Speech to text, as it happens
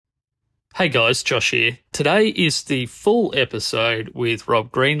Hey guys, Josh here. Today is the full episode with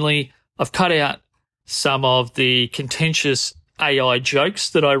Rob Greenlee. I've cut out some of the contentious AI jokes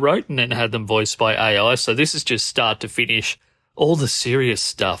that I wrote and then had them voiced by AI. So this is just start to finish, all the serious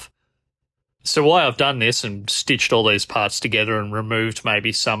stuff. So why I've done this and stitched all these parts together and removed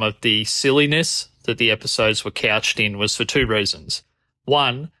maybe some of the silliness that the episodes were couched in was for two reasons.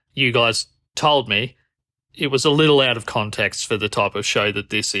 One, you guys told me it was a little out of context for the type of show that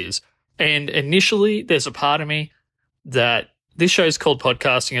this is. And initially, there's a part of me that this show's called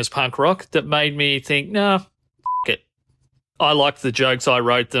Podcasting as Punk Rock that made me think, nah, it. I liked the jokes, I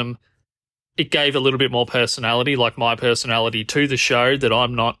wrote them. It gave a little bit more personality, like my personality, to the show, that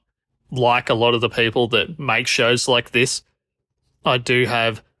I'm not like a lot of the people that make shows like this. I do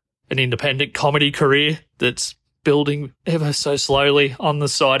have an independent comedy career that's building ever so slowly on the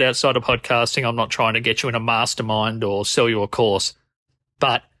side outside of podcasting. I'm not trying to get you in a mastermind or sell you a course.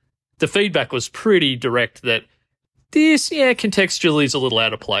 But the feedback was pretty direct that this, contextually is a little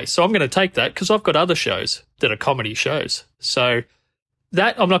out of place. So I'm going to take that because I've got other shows that are comedy shows. So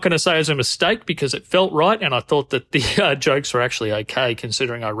that I'm not going to say is a mistake because it felt right and I thought that the jokes were actually okay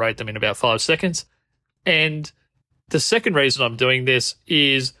considering I wrote them in about 5 seconds. And the second reason I'm doing this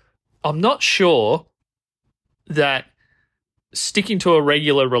is I'm not sure that sticking to a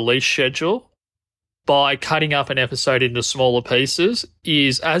regular release schedule by cutting up an episode into smaller pieces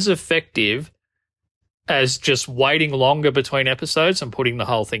is as effective as just waiting longer between episodes and putting the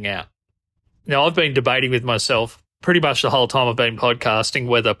whole thing out. Now, I've been debating with myself pretty much the whole time I've been podcasting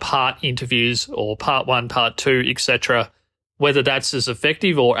whether part interviews or part one, part two, etc., whether that's as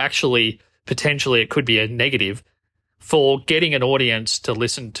effective or actually potentially it could be a negative for getting an audience to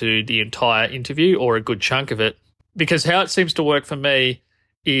listen to the entire interview or a good chunk of it. Because how it seems to work for me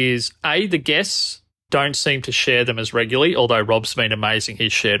is, A, the guests don't seem to share them as regularly, although Rob's been amazing.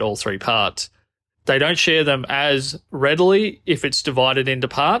 He's shared all 3 parts. They don't share them as readily if it's divided into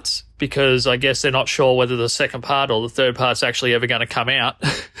parts because I guess they're not sure whether the second part or the third part's actually ever going to come out.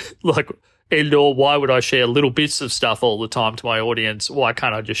 Or why would I share little bits of stuff all the time to my audience? Why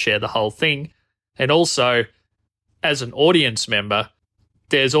can't I just share the whole thing? And also, as an audience member,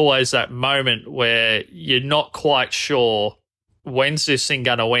 there's always that moment where you're not quite sure when's this thing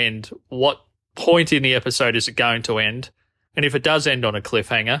going to end, what point in the episode is it going to end, and if it does end on a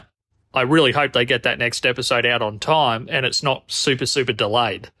cliffhanger, I really hope they get that next episode out on time and it's not super, super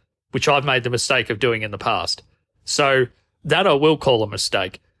delayed, which I've made the mistake of doing in the past. So that I will call a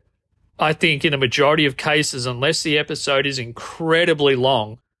mistake. I think in a majority of cases, unless the episode is incredibly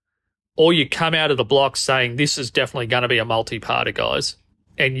long, or you come out of the block saying this is definitely going to be a multi-parter, guys,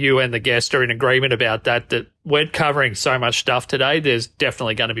 and you and the guest are in agreement about that we're covering so much stuff today, there's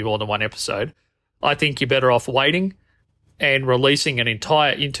definitely going to be more than one episode. I think you're better off waiting and releasing an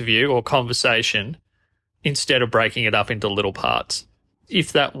entire interview or conversation instead of breaking it up into little parts,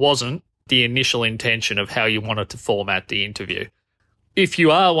 if that wasn't the initial intention of how you wanted to format the interview. If you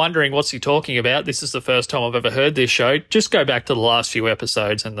are wondering what's he talking about, this is the first time I've ever heard this show, just go back to the last few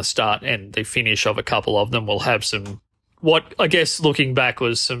episodes and the start and the finish of a couple of them will have some, what I guess looking back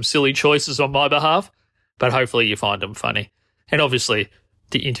was some silly choices on my behalf, but hopefully you find them funny. And obviously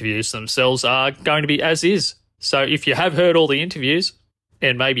the interviews themselves are going to be as is. So if you have heard all the interviews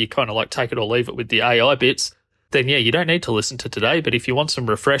and maybe you kind of like take it or leave it with the AI bits, then yeah, you don't need to listen to today. But if you want some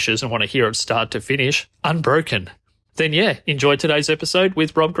refreshers and want to hear it start to finish, unbroken, then yeah, enjoy today's episode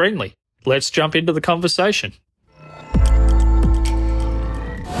with Rob Greenlee. Let's jump into the conversation.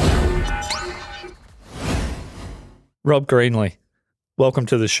 Rob Greenlee, welcome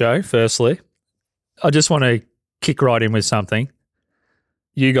to the show, firstly. I just want to kick right in with something.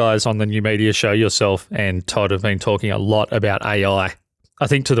 You guys on the New Media Show, yourself and Todd, have been talking a lot about AI. I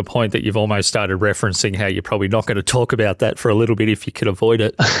think to the point that you've almost started referencing how you're probably not going to talk about that for a little bit if you could avoid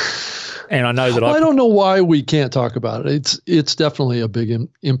it. And I know that I don't know why we can't talk about it. It's definitely a big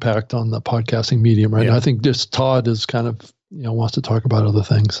impact on the podcasting medium right now. I think just Todd is kind of, wants to talk about other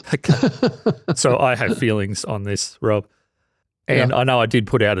things. So I have feelings on this, Rob. And I know I did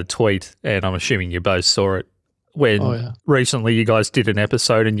put out a tweet, and I'm assuming you both saw it, when recently you guys did an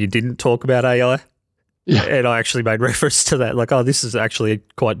episode and you didn't talk about AI. Yeah. And I actually made reference to that, like, this is actually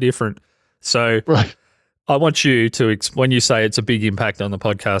quite different. So right. I want you to, when you say it's a big impact on the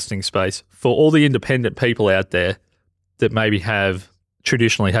podcasting space, for all the independent people out there that maybe have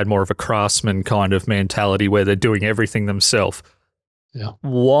traditionally had more of a craftsman kind of mentality where they're doing everything themselves,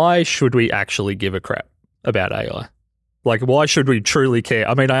 why should we actually give a crap about AI? Like, why should we truly care?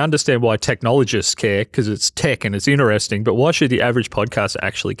 I mean, I understand why technologists care because it's tech and it's interesting, but why should the average podcaster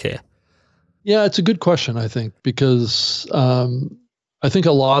actually care? Yeah, it's a good question, I think, because I think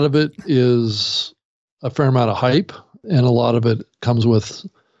a lot of it is a fair amount of hype, and a lot of it comes with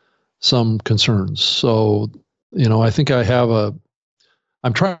some concerns. So, I think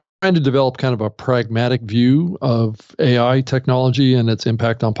I'm trying to develop kind of a pragmatic view of AI technology and its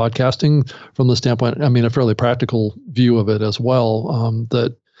impact on podcasting from the standpoint, a fairly practical view of it as well,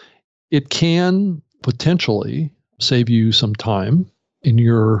 that it can potentially save you some time in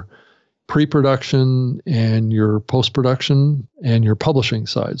your pre-production and your post-production and your publishing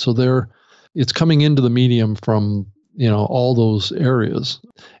side. So it's coming into the medium from, all those areas.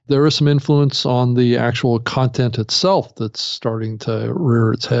 There is some influence on the actual content itself that's starting to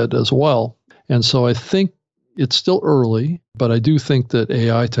rear its head as well. And so I think it's still early, but I do think that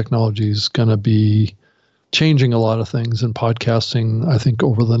AI technology is going to be changing a lot of things in podcasting. I think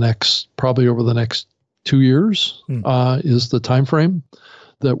probably over the next 2 years is the time frame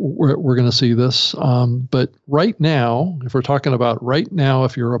that we're going to see this. But right now, if we're talking about right now,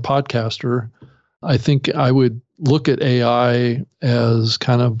 if you're a podcaster, I think I would look at AI as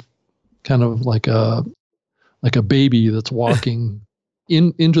kind of like a baby that's walking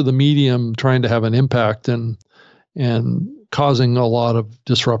into the medium, trying to have an impact and causing a lot of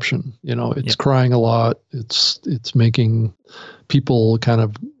disruption. It's crying a lot. It's making people kind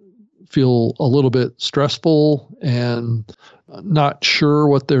of feel a little bit stressful and not sure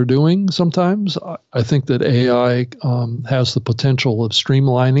what they're doing sometimes. I think that AI has the potential of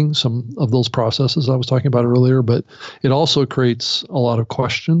streamlining some of those processes I was talking about earlier, but it also creates a lot of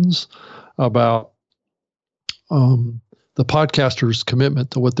questions about the podcaster's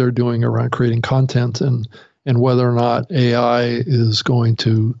commitment to what they're doing around creating content and whether or not AI is going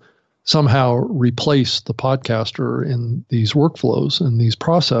to somehow replace the podcaster in these workflows and these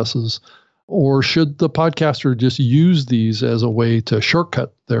processes, or should the podcaster just use these as a way to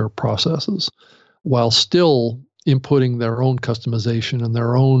shortcut their processes while still inputting their own customization and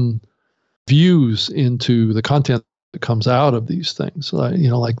their own views into the content that comes out of these things,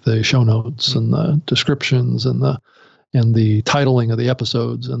 like the show notes and the descriptions and the titling of the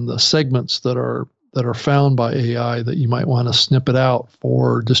episodes and the segments that are found by AI that you might want to snip it out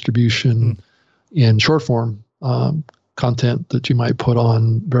for distribution in short form content that you might put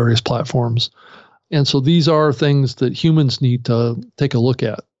on various platforms. And so these are things that humans need to take a look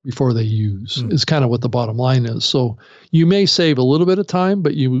at before they use, is kind of what the bottom line is. So you may save a little bit of time,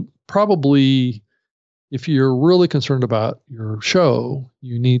 but you probably, if you're really concerned about your show,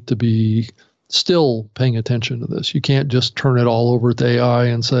 you need to be still paying attention to this. You can't just turn it all over to AI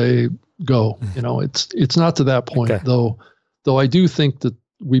and say, go. It's not to that point, though I do think that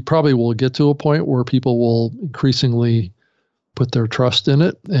we probably will get to a point where people will increasingly put their trust in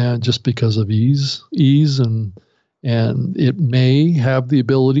it, and just because of ease and it may have the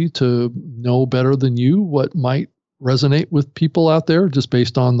ability to know better than you what might resonate with people out there just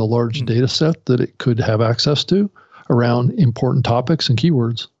based on the large data set that it could have access to around important topics and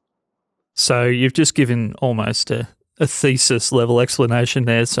keywords. So you've just given almost a thesis level explanation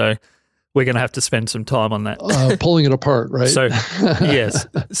there. So we're going to have to spend some time on that. Pulling it apart, right? So, yes.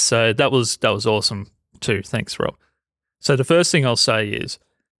 So that was awesome too. Thanks, Rob. So the first thing I'll say is,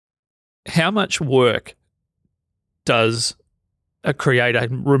 how much work does a creator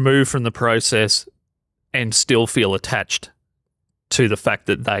remove from the process and still feel attached to the fact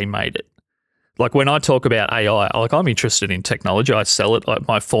that they made it? Like when I talk about AI, I'm interested in technology. I sell it. Like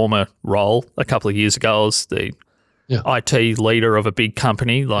my former role a couple of years ago, I was the IT leader of a big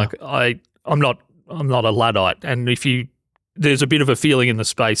company. I'm not a Luddite, and there's a bit of a feeling in the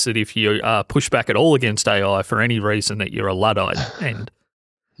space that if you push back at all against AI for any reason, that you're a Luddite, and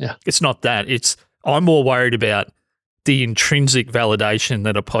it's not that. I'm more worried about the intrinsic validation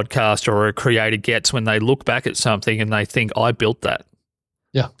that a podcaster or a creator gets when they look back at something and they think, I built that.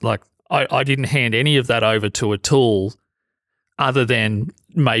 Yeah, like I didn't hand any of that over to a tool other than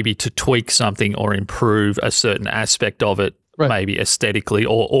maybe to tweak something or improve a certain aspect of it, maybe aesthetically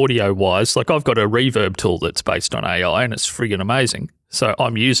or audio-wise. Like I've got a reverb tool that's based on AI and it's friggin' amazing. So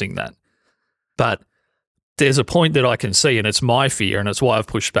I'm using that. But there's a point that I can see, and it's my fear, and it's why I've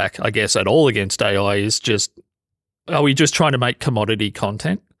pushed back, I guess, at all against AI, is just, are we just trying to make commodity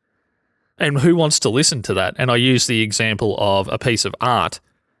content? And who wants to listen to that? And I use the example of a piece of art.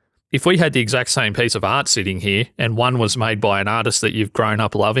 If we had the exact same piece of art sitting here and one was made by an artist that you've grown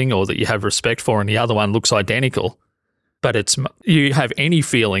up loving or that you have respect for and the other one looks identical, but you have any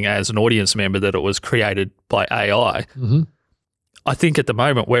feeling as an audience member that it was created by AI, I think at the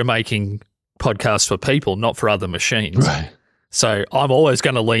moment we're making podcasts for people, not for other machines. Right. So I'm always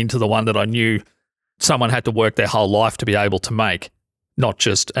going to lean to the one that I knew someone had to work their whole life to be able to make, not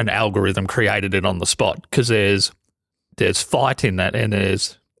just an algorithm created it on the spot, because there's there's fight in that, and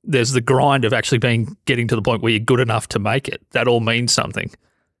there's the grind of actually getting to the point where you're good enough to make it. That all means something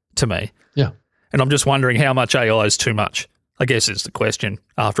to me. Yeah. And I'm just wondering how much AI is too much, I guess is the question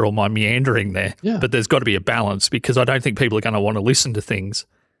after all my meandering there. Yeah. But there's got to be a balance, because I don't think people are going to want to listen to things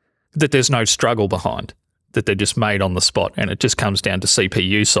that there's no struggle behind, that they're just made on the spot, and it just comes down to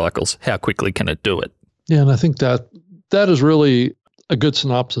CPU cycles. How quickly can it do it? Yeah, and I think that is really a good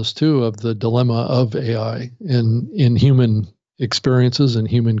synopsis too of the dilemma of AI in human experiences and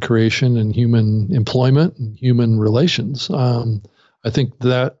human creation and human employment and human relations. I think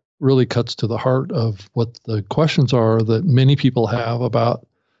that really cuts to the heart of what the questions are that many people have about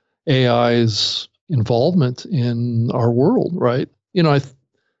AI's involvement in our world, right?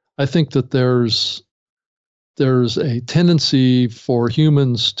 I think that there's a tendency for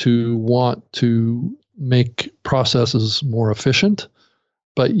humans to want to make processes more efficient,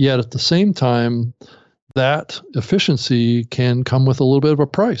 but yet at the same time, that efficiency can come with a little bit of a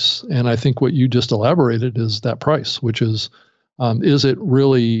price. And I think what you just elaborated is that price, which is it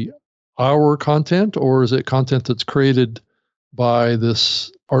really our content, or is it content that's created by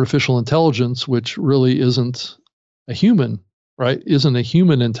this artificial intelligence, which really isn't a human, right? Isn't a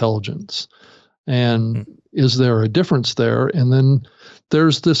human intelligence. And is there a difference there? And then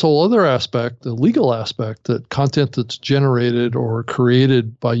there's this whole other aspect, the legal aspect, that content that's generated or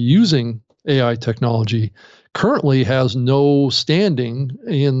created by using AI technology currently has no standing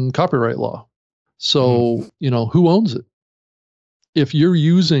in copyright law. So, who owns it? If you're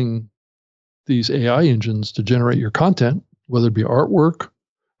using these AI engines to generate your content, whether it be artwork,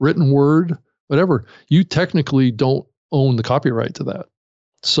 written word, whatever, you technically don't own the copyright to that.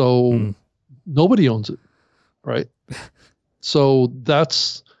 So nobody owns it, right? So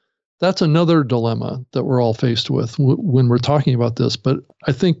that's another dilemma that we're all faced with when we're talking about this. But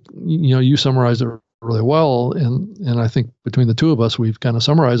I think you summarized it really well, and I think between the two of us, we've kind of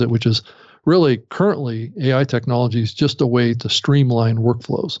summarized it, which is really currently AI technology is just a way to streamline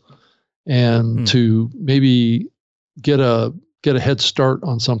workflows and to maybe get a head start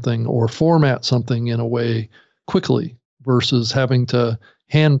on something or format something in a way quickly versus having to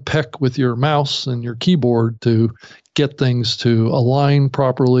hand peck with your mouse and your keyboard to get things to align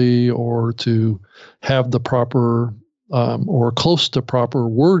properly or to have the proper or close to proper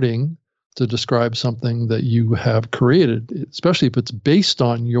wording to describe something that you have created, especially if it's based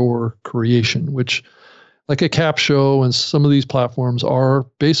on your creation, which like a cap show and some of these platforms are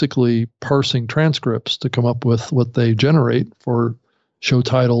basically parsing transcripts to come up with what they generate for show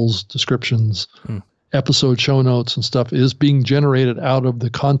titles, descriptions, episode show notes and stuff is being generated out of the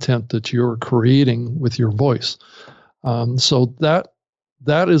content that you're creating with your voice. So that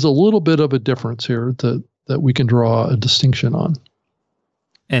is a little bit of a difference here that we can draw a distinction on.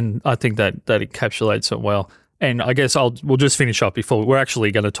 And I think that encapsulates it well. And I guess we'll just finish up before we're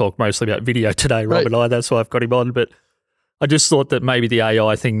actually going to talk mostly about video today, Rob and I. That's why I've got him on. But I just thought that maybe the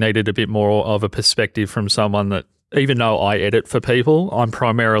AI thing needed a bit more of a perspective from someone that, even though I edit for people, I'm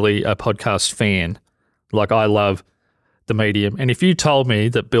primarily a podcast fan. Like, I love the medium. And if you told me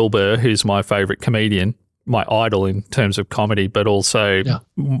that Bill Burr, who's my favorite comedian, my idol in terms of comedy, but also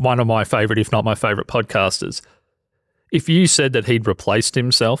one of my favorite, if not my favorite podcasters, if you said that he'd replaced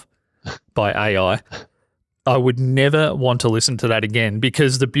himself by AI, I would never want to listen to that again,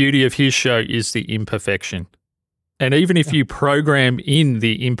 because the beauty of his show is the imperfection. And even if you program in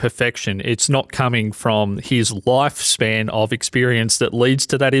the imperfection, it's not coming from his lifespan of experience that leads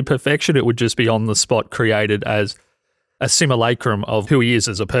to that imperfection. It would just be on the spot created as a simulacrum of who he is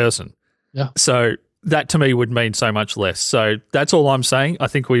as a person. Yeah. So that to me would mean so much less. So that's all I'm saying. I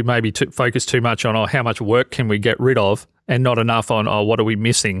think we maybe focus too much on how much work can we get rid of, and not enough on what are we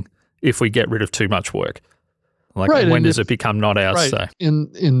missing if we get rid of too much work. Like, when does it become not ours? Right. So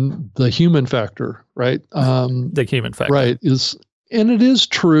in the human factor, right? The human factor. Right. And it is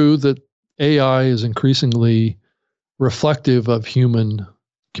true that AI is increasingly reflective of human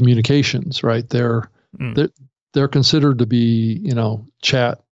communications, right? They're considered to be,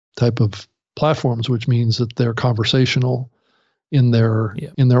 chat type of platforms, which means that they're conversational in their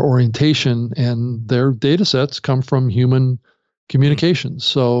orientation, and their data sets come from human communications.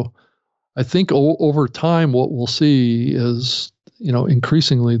 So I think over time, what we'll see is,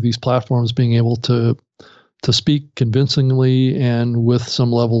 increasingly these platforms being able to speak convincingly and with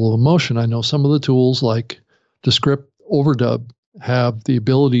some level of emotion. I know some of the tools like Descript Overdub have the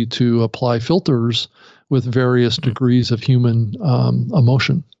ability to apply filters with various degrees of human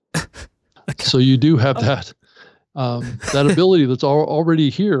emotion. Okay. So you do have that ability that's already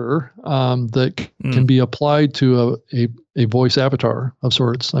here that can be applied to a voice avatar of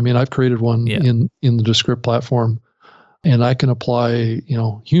sorts. I mean, I've created one in the Descript platform And I can apply,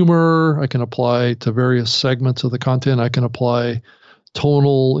 humor. I can apply to various segments of the content. I can apply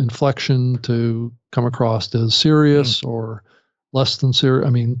tonal inflection to come across as serious or less than serious.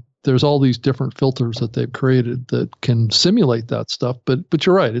 I mean, there's all these different filters that they've created that can simulate that stuff. But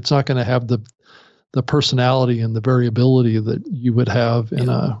you're right. It's not going to have the personality and the variability that you would have in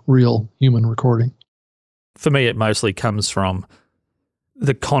a real human recording. For me, it mostly comes from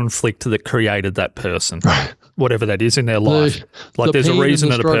the conflict that created that person, whatever that is in their life. There's a reason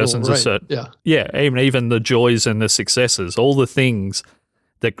that a person's a certain. Yeah, even the joys and the successes, all the things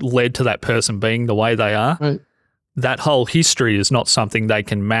that led to that person being the way they are. Right. That whole history is not something they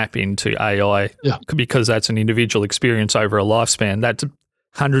can map into AI because that's an individual experience over a lifespan. That's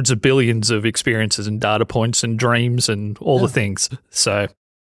hundreds of billions of experiences and data points and dreams and all the things. So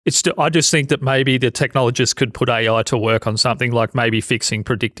I just think that maybe the technologists could put AI to work on something like maybe fixing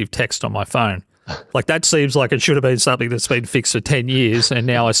predictive text on my phone. Like that seems like it should have been something that's been fixed for 10 years and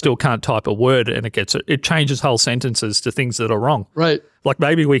now I still can't type a word and it changes whole sentences to things that are wrong. Right. Like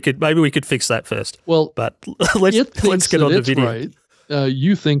maybe we could fix that first. Well, but let's get on the video. Right.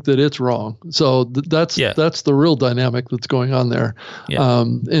 You think that it's wrong. So that's the real dynamic that's going on there. Yeah.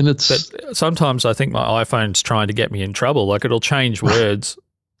 But sometimes I think my iPhone's trying to get me in trouble. Like it'll change words,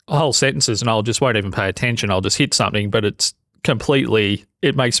 whole sentences, and I'll just won't even pay attention. I'll just hit something, but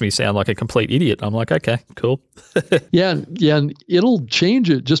it makes me sound like a complete idiot. I'm like, okay, cool. Yeah, and it'll change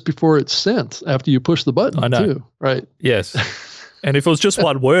it just before it's sent after you push the button. I know. Too, right? Yes. And if it was just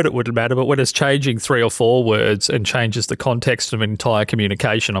one word, it wouldn't matter. But when it's changing 3 or 4 words and changes the context of an entire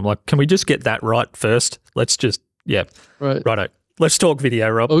communication, I'm like, can we just get that right first? Let's just, righto. Let's talk video,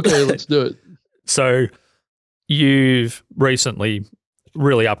 Rob. Okay, let's do it. So you've recently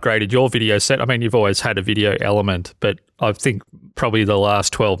really upgraded your video set. I mean, you've always had a video element, but I think probably the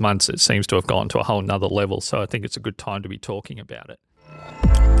last 12 months it seems to have gone to a whole nother level. So I think it's a good time to be talking about it.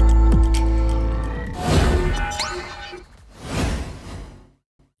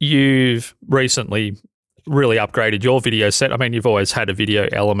 You've recently really upgraded your video set. I mean, you've always had a video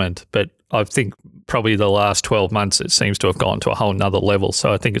element, but I think probably the last 12 months it seems to have gone to a whole nother level.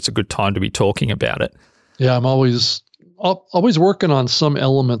 So I think it's a good time to be talking about it. Yeah, I'm always working on some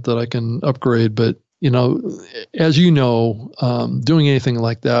element that I can upgrade, but as you know, doing anything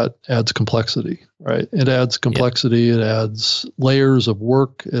like that adds complexity, right? It adds complexity. It adds layers of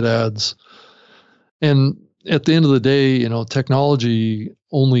work. And at the end of the day, technology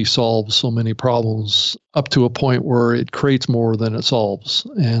only solves so many problems up to a point where it creates more than it solves.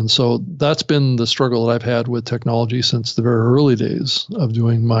 And so that's been the struggle that I've had with technology since the very early days of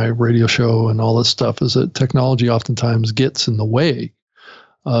doing my radio show and all this stuff, is that technology oftentimes gets in the way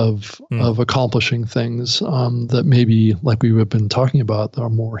of accomplishing things that maybe, like we have been talking about, that are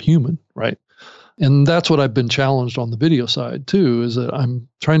more human, right? And that's what I've been challenged on the video side too, is that I'm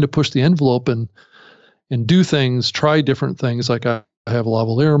trying to push the envelope and do things, try different things. Like I have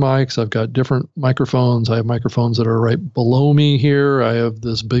lavalier mics. I've got different microphones. I have microphones that are right below me here. I have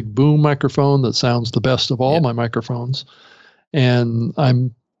this big boom microphone that sounds the best of all my microphones. And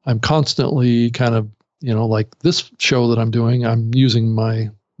I'm constantly kind of, like this show that I'm doing, I'm using my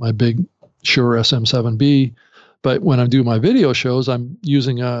big Shure SM7B. But when I do my video shows, I'm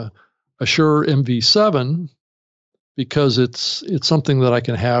using a Shure MV7 because it's something that I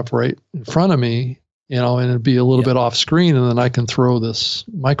can have right in front of me, and it'd be a little bit off screen, and then I can throw this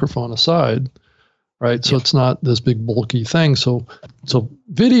microphone aside, right? So it's not this big bulky thing. So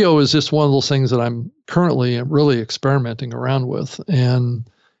video is just one of those things that I'm currently really experimenting around with.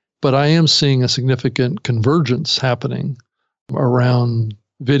 But I am seeing a significant convergence happening around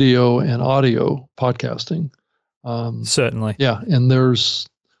video and audio podcasting. Certainly. Yeah. And there's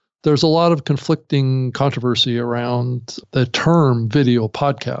a lot of conflicting controversy around the term video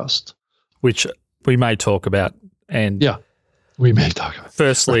podcast, which we may talk about. And we may talk about.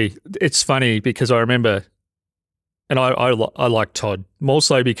 Firstly, it's funny because I remember, and I like Todd more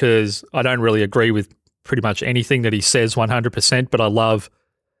so because I don't really agree with pretty much anything that he says 100%, but I love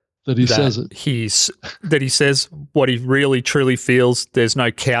that he says it. That he says what he really truly feels. There's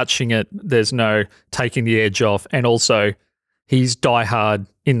no couching it. There's no taking the edge off. And also, he's diehard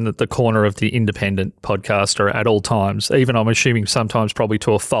in the corner of the independent podcaster at all times, even I'm assuming sometimes probably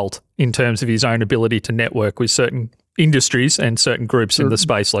to a fault in terms of his own ability to network with certain industries and certain groups in the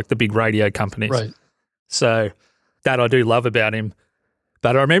space, like the big radio companies. Right. So that I do love about him.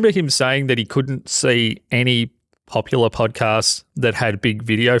 But I remember him saying that he couldn't see any popular podcasts that had big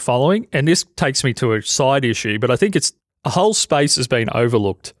video following. And this takes me to a side issue, but I think it's a whole space has been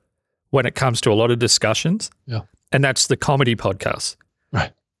overlooked when it comes to a lot of discussions. Yeah. And that's the comedy podcasts.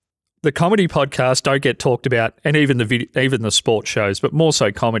 Right. the comedy podcasts don't get talked about, and even the sports shows, but more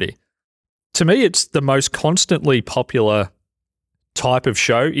so comedy. To me, it's the most constantly popular type of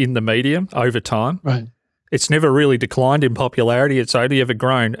show in the medium over time. Right. It's never really declined in popularity. It's only ever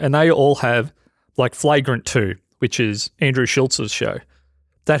grown. And they all have, like Flagrant 2, which is Andrew Schultz's show,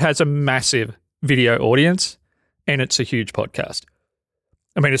 that has a massive video audience, and it's a huge podcast.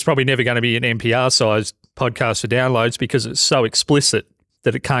 I mean, it's probably never going to be an NPR-sized podcast for downloads because it's so explicit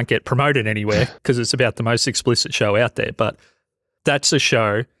that it can't get promoted anywhere because it's about the most explicit show out there. But that's a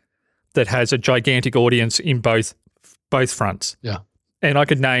show that has a gigantic audience in both fronts. Yeah. And I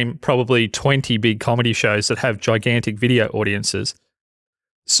could name probably 20 big comedy shows that have gigantic video audiences.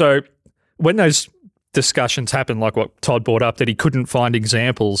 So when those discussions happen, like what Todd brought up, that he couldn't find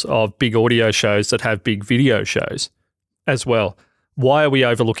examples of big audio shows that have big video shows as well, why are we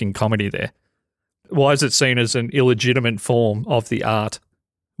overlooking comedy there? Why is it seen as an illegitimate form of the art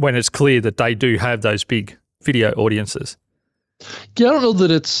when it's clear that they do have those big video audiences? Yeah, I don't know that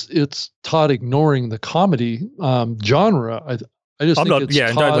it's Todd ignoring the comedy genre. I just think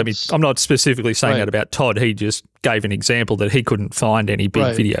it's Todd's, I'm not specifically saying Right. that about Todd. He just gave an example that he couldn't find any big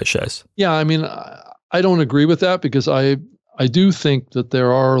Right. video shows. Yeah, I mean, I don't agree with that because I do think that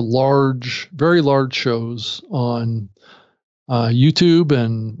there are very large shows on YouTube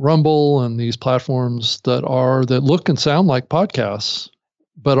and Rumble and these platforms that look and sound like podcasts,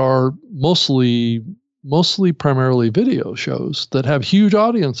 but are mostly primarily video shows that have huge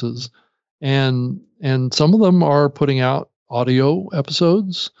audiences, and some of them are putting out audio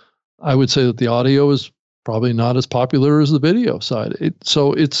episodes. I would say that the audio is probably not as popular as the video side.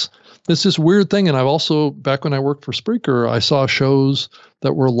 So it's this weird thing. And I've also, back when I worked for Spreaker, I saw shows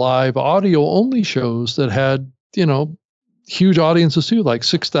that were live audio only shows that had, huge audiences too, like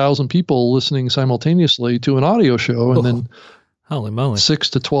 6,000 people listening simultaneously to an audio show, and then holy moly,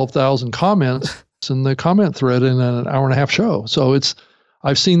 6,000 to 12,000 comments in the comment thread in an hour and a half show. So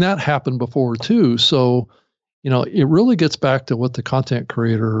I've seen that happen before too. So, it really gets back to what the content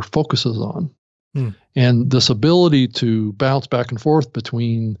creator focuses on. And this ability to bounce back and forth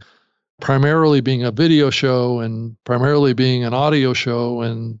between primarily being a video show and primarily being an audio show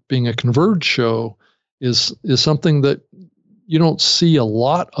and being a converged show is something that you don't see a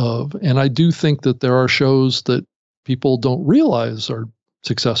lot of. And I do think that there are shows that people don't realize are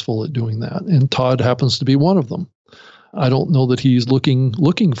successful at doing that. And Todd happens to be one of them. I don't know that he's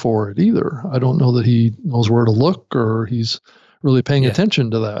looking for it either. I don't know that he knows where to look or he's really paying attention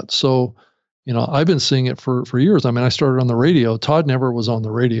to that. So, I've been seeing it for years. I mean, I started on the radio. Todd never was on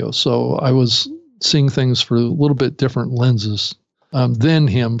the radio. So I was seeing things through a little bit different lenses than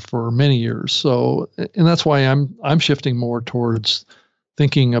him for many years. So, and that's why I'm shifting more towards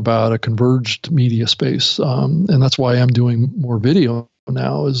thinking about a converged media space. And that's why I'm doing more video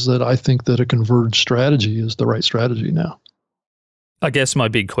now, is that I think that a converged strategy is the right strategy now. I guess my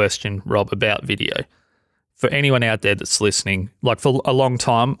big question, Rob, about video, for anyone out there that's listening, like for a long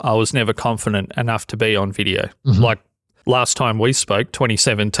time, I was never confident enough to be on video. Mm-hmm. Like last time we spoke,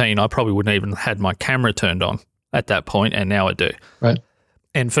 2017, I probably wouldn't even had my camera turned on at that point, and now I do. Right.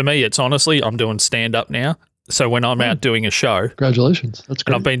 And for me, it's honestly, I'm doing stand-up now. So when I'm out doing a show. Congratulations. That's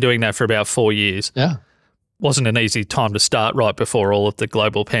great. And I've been doing that for about 4 years. Yeah. Wasn't an easy time to start right before all of the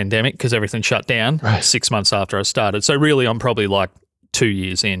global pandemic because everything shut down 6 months after I started. So really, I'm probably like 2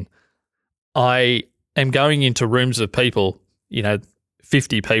 years in. I am going into rooms of people,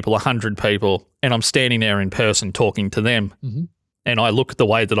 50 people, 100 people, and I'm standing there in person talking to them. Mm-hmm. And I look the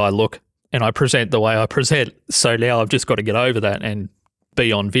way that I look and I present the way I present. So now I've just got to get over that and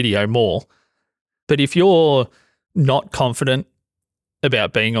be on video more. But if you're not confident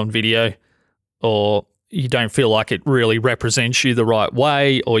about being on video, or you don't feel like it really represents you the right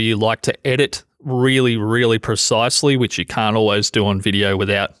way, or you like to edit really, really precisely, which you can't always do on video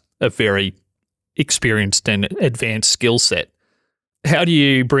without a very experienced and advanced skill set, how do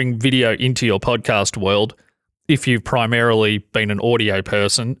you bring video into your podcast world if you've primarily been an audio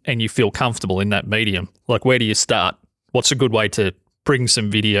person and you feel comfortable in that medium? Like, where do you start? What's a good way to bring some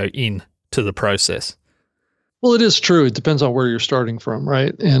video in to the process? Well, it is true. It depends on where you're starting from,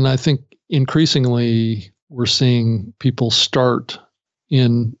 right? And I think increasingly we're seeing people start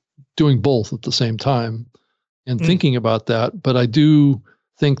in doing both at the same time and thinking about that. But I do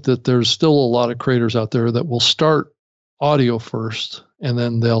think that there's still a lot of creators out there that will start audio first and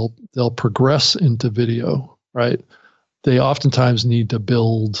then they'll progress into video, right? They oftentimes need to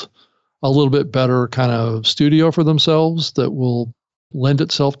build a little bit better kind of studio for themselves that will lend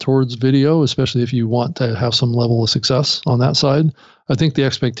itself towards video, especially if you want to have some level of success on that side. I think the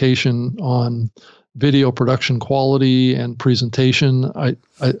expectation on video production quality and presentation, I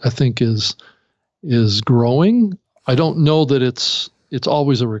think is growing. I don't know that it's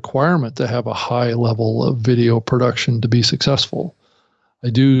always a requirement to have a high level of video production to be successful. I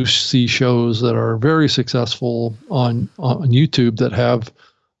do see shows that are very successful on YouTube that have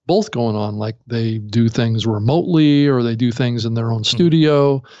both going on, like they do things remotely or they do things in their own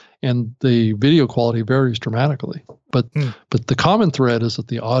studio, and the video quality varies dramatically. But the common thread is that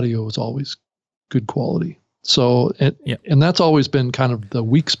the audio is always good quality. So and that's always been kind of the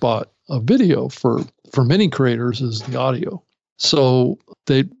weak spot of video for many creators is the audio. So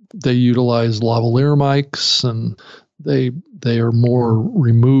they utilize lavalier mics, and they are more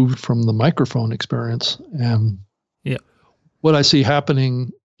removed from the microphone experience. And what I see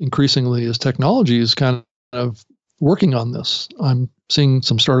happening increasingly is technology is kind of working on this. I'm seeing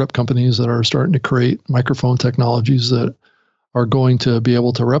some startup companies that are starting to create microphone technologies that are going to be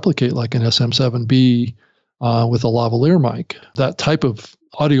able to replicate like an SM7B with a lavalier mic. That type of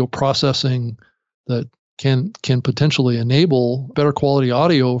audio processing that can potentially enable better quality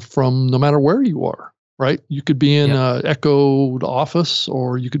audio from no matter where you are, right? You could be in an echoed office,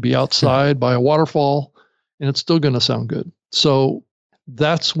 or you could be outside by a waterfall, and it's still going to sound good. So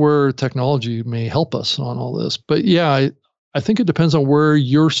that's where technology may help us on all this. But yeah, I think it depends on where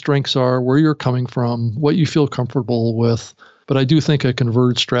your strengths are, where you're coming from, what you feel comfortable with. But I do think a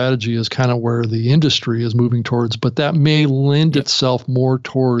converged strategy is kind of where the industry is moving towards, but that may lend itself more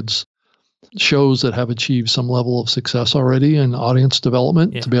towards shows that have achieved some level of success already in audience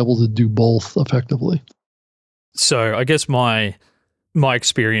development to be able to do both effectively. So I guess my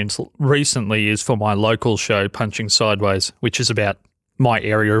experience recently is for my local show, Punching Sideways, which is about my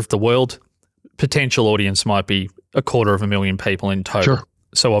area of the world. Potential audience might be 250,000 people in total. Sure.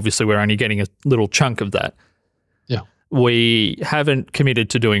 So obviously we're only getting a little chunk of that. Yeah. We haven't committed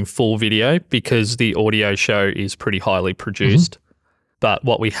to doing full video because the audio show is pretty highly produced. But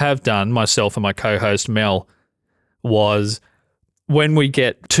what we have done, myself and my co-host Mel, was when we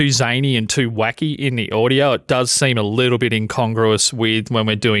get too zany and too wacky in the audio, it does seem a little bit incongruous with when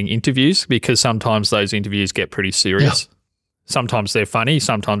we're doing interviews, because sometimes those interviews get pretty serious. Yeah. Sometimes they're funny,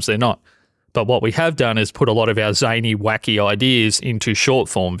 sometimes they're not. But what we have done is put a lot of our zany, wacky ideas into short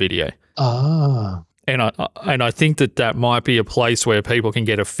form video. And I think that might be a place where people can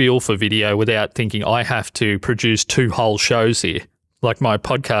get a feel for video without thinking I have to produce 2 whole shows here. Like my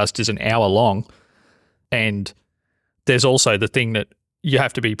podcast is an hour long, and there's also the thing that you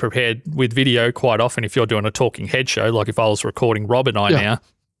have to be prepared with video quite often if you're doing a talking head show. Like if I was recording Rob and I now,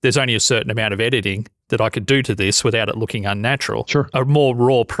 there's only a certain amount of editing that I could do to this without it looking unnatural. Sure. A more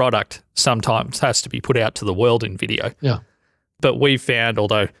raw product sometimes has to be put out to the world in video. Yeah. But we've found,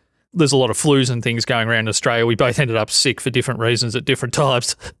 although there's a lot of flus and things going around in Australia, we both ended up sick for different reasons at different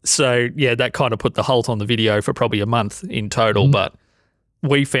times. So yeah, that kind of put the halt on the video for probably a month in total. But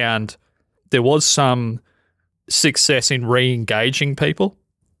we found there was some success in re-engaging people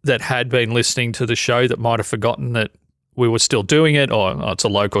that had been listening to the show that might have forgotten that we were still doing it, or it's a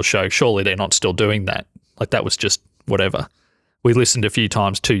local show, surely they're not still doing that. Like that was just whatever. We listened a few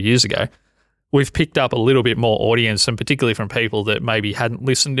times 2 years ago. We've picked up a little bit more audience, and particularly from people that maybe hadn't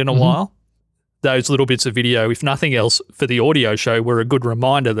listened in a while. Those little bits of video, if nothing else, for the audio show were a good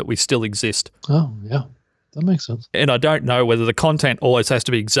reminder that we still exist. Oh, yeah. That makes sense. And I don't know whether the content always has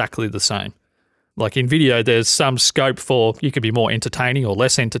to be exactly the same. Like in video, there's some scope for you could be more entertaining or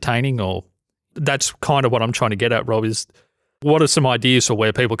less entertaining, or that's kind of what I'm trying to get at, Rob, is what are some ideas for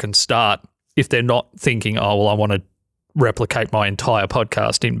where people can start if they're not thinking, oh, well, I want to replicate my entire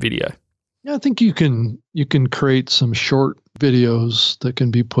podcast in video? Yeah, I think you can create some short videos that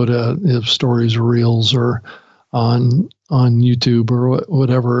can be put out if stories or reels or on YouTube or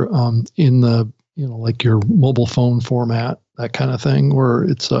whatever in the, like your mobile phone format, that kind of thing, where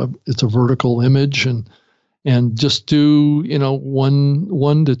it's a vertical image and just do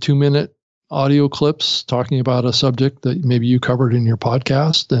 1 to 2 minute audio clips talking about a subject that maybe you covered in your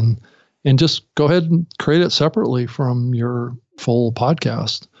podcast, and just go ahead and create it separately from your full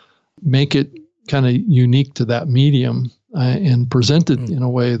podcast. Make it kind of unique to that medium and present it in a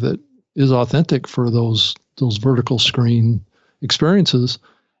way that is authentic for those vertical screen experiences.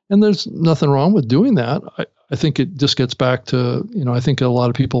 And there's nothing wrong with doing that. I think it just gets back to, I think a lot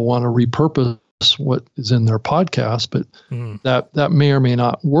of people want to repurpose what is in their podcast, but that may or may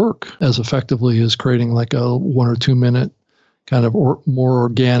not work as effectively as creating like a 1 or 2 minute kind of more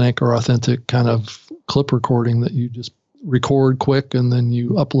organic or authentic kind of clip recording that you just record quick and then you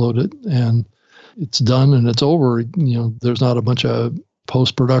upload it and it's done and it's over. There's not a bunch of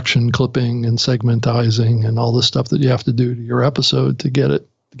post-production clipping and segmentizing and all this stuff that you have to do to your episode to get it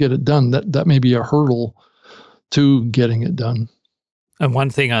get it done. That may be a hurdle to getting it done. And one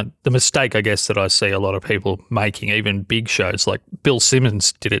thing, the mistake, I guess, that I see a lot of people making, even big shows, like Bill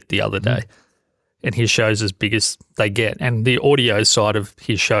Simmons did it the other day, and his show's as big as they get. And the audio side of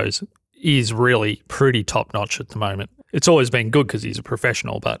his shows is really pretty top-notch at the moment. It's always been good because he's a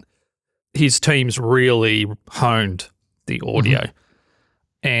professional, but his team's really honed the audio.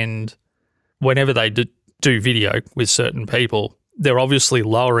 And whenever they do video with certain people, they're obviously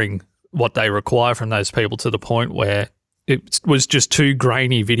lowering what they require from those people to the point where it was just two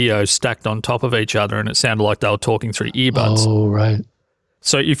grainy videos stacked on top of each other and it sounded like they were talking through earbuds. Oh, right.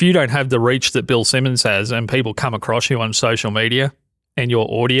 So if you don't have the reach that Bill Simmons has and people come across you on social media and your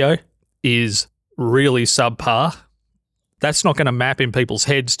audio is really subpar, that's not going to map in people's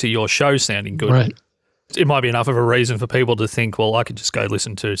heads to your show sounding good. Right. It might be enough of a reason for people to think, well, I could just go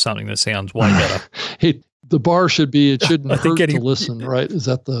listen to something that sounds way better. The bar should be, it shouldn't hurt to listen, right? Is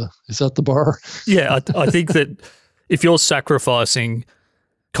that the bar? Yeah, I think that if you're sacrificing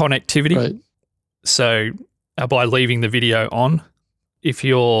connectivity, right. So by leaving the video on, if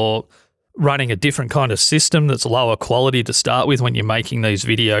you're running a different kind of system that's lower quality to start with when you're making these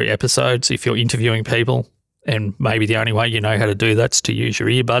video episodes, if you're interviewing people, and maybe the only way you know how to do that's to use your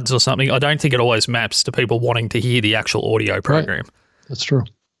earbuds or something, I don't think it always maps to people wanting to hear the actual audio program. Right. That's true.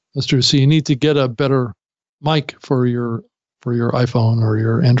 So you need to get a better mic for your iPhone or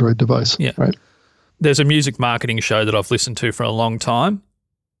your Android device. Yeah. Right. There's a music marketing show that I've listened to for a long time,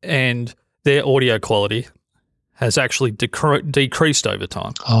 and their audio quality has actually decreased over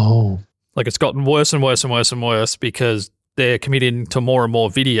time. Oh. Like it's gotten worse and worse and worse and worse because they're committing to more and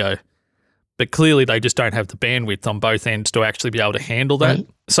more video, but clearly they just don't have the bandwidth on both ends to actually be able to handle that. Right.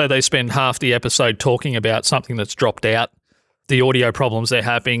 So they spend half the episode talking about something that's dropped out. The audio problems they're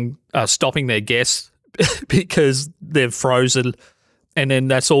having are stopping their guests because they've frozen, and then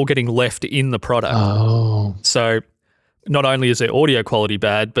that's all getting left in the product. Oh. So not only is their audio quality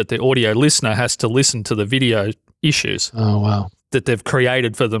bad, but the audio listener has to listen to the video issues that they've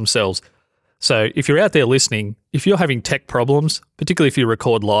created for themselves. So if you're out there listening, if you're having tech problems, particularly if you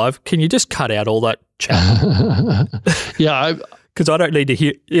record live, can you just cut out all that chat? Yeah. Because I don't need to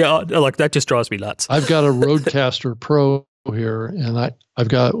hear, like that just drives me nuts. I've got a Rodecaster Pro here, and I've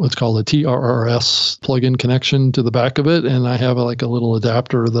got what's called a TRRS plug-in connection to the back of it, and I have a little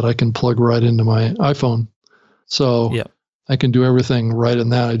adapter that I can plug right into my iPhone. So I can do everything right in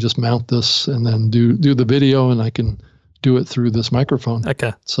that. I just mount this and then do the video, and I can do it through this microphone.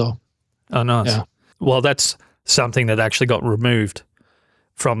 Okay. So. Oh, nice. Yeah. Well, that's something that actually got removed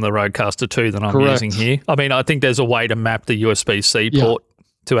from the Rodecaster 2 that I'm Correct. using here. I mean, I think there's a way to map the USB-C port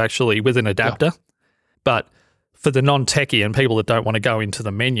to actually with an adapter, but for the non-techie and people that don't want to go into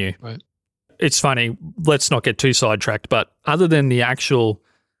the menu, right. It's funny, let's not get too sidetracked, but other than the actual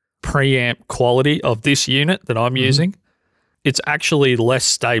preamp quality of this unit that I'm using, it's actually less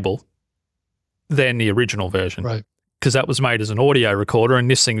stable than the original version. Right. Because that was made as an audio recorder and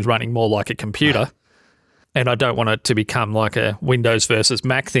this thing's running more like a computer. And I don't want it to become like a Windows versus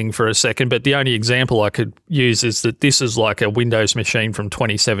Mac thing for a second, but the only example I could use is that this is like a Windows machine from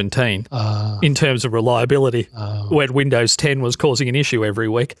 2017 in terms of reliability, when Windows 10 was causing an issue every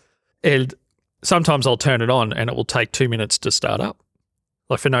week. And sometimes I'll turn it on and it will take 2 minutes to start up,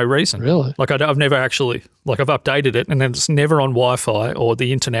 like for no reason. Really? Like I've never actually, like I've updated it and then it's never on Wi-Fi or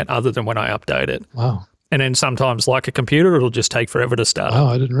the internet other than when I update it. Wow. And then sometimes, like a computer, it'll just take forever to start up.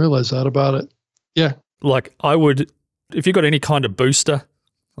 I didn't realize that about it. Yeah. Like I would, if you've got any kind of booster,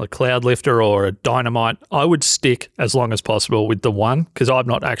 like Cloud Lifter or a Dynamite, I would stick as long as possible with the one because I'm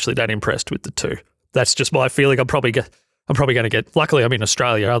not actually that impressed with the two. That's just my feeling. I'm probably going to get, luckily I'm in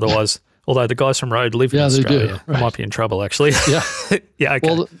Australia, otherwise, although the guys from Rode live in Australia. They do. Right. I might be in trouble actually. Yeah. Yeah, okay.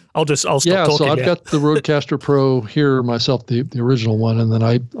 Well, I'll stop talking. So I've now. got the Rodecaster Pro here myself, the original one, and then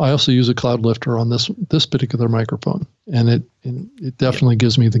I also use a Cloud Lifter on this particular microphone, and it definitely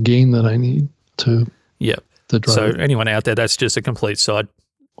gives me the gain that I need to drive. So anyone out there, that's just a complete side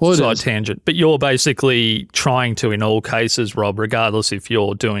tangent. But you're basically trying to, in all cases, Rob, regardless if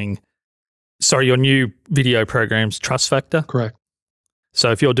you're doing, your new video program's Trust Factor. Correct. So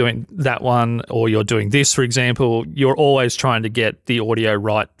if you're doing that one or you're doing this, for example, you're always trying to get the audio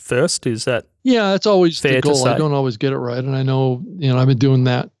right first. Is that that's always fair the goal. To say? I don't always get it right, and I know I've been doing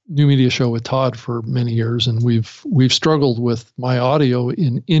that new media show with Todd for many years, and we've struggled with my audio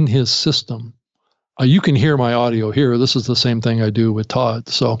in his system. You can hear my audio here. This is the same thing I do with Todd.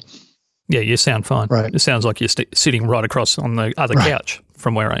 So yeah, you sound fine. Right. It sounds like you're sitting right across on the other couch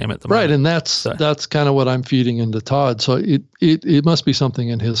from where I am at the moment. Right, and that's kind of what I'm feeding into Todd. So it must be something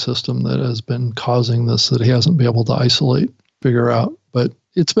in his system that has been causing this that he hasn't been able to figure out. But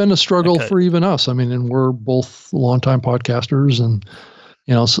it's been a struggle for even us. I mean, and we're both longtime podcasters, and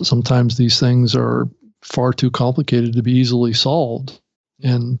sometimes these things are far too complicated to be easily solved,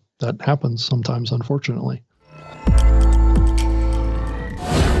 and that happens sometimes, unfortunately.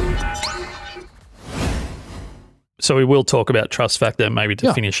 So we will talk about trust factor maybe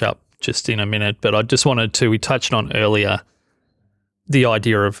to finish up just in a minute, but I just wanted to, we touched on earlier the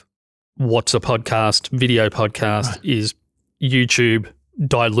idea of what's a podcast, video podcast, is YouTube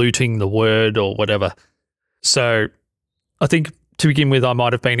diluting the word or whatever. So I think to begin with, I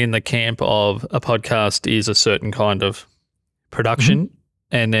might have been in the camp of a podcast is a certain kind of production,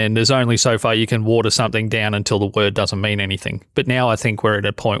 and then there's only so far you can water something down until the word doesn't mean anything. But now I think we're at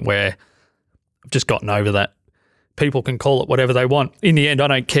a point where I've just gotten over that. People can call it whatever they want. In the end, I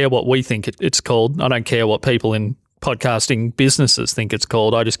don't care what we think it's called. I don't care what people in podcasting businesses think it's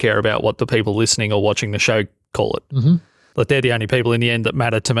called. I just care about what the people listening or watching the show call it. But they're the only people in the end that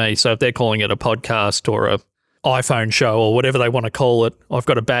matter to me. So if they're calling it a podcast or a iPhone show or whatever they want to call it, I've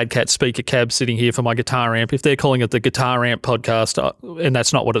got a Bad Cat speaker cab sitting here for my guitar amp. If they're calling it the Guitar Amp Podcast and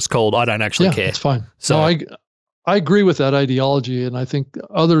that's not what it's called, I don't actually care. It's fine. So no, I agree with that ideology, and I think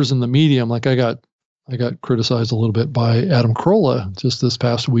others in the medium, like I got criticized a little bit by Adam Carolla just this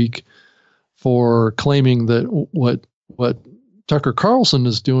past week for claiming that what Tucker Carlson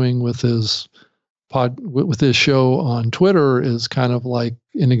is doing with his show on Twitter is kind of like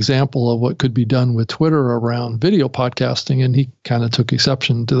an example of what could be done with Twitter around video podcasting. And he kind of took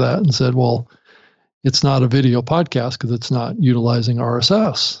exception to that and said, well, it's not a video podcast because it's not utilizing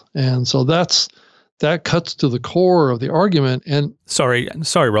RSS. And so that cuts to the core of the argument. And sorry,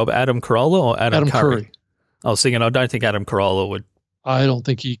 Rob, Adam Carolla or Adam Curry? I was thinking, I don't think Adam Carolla would. I don't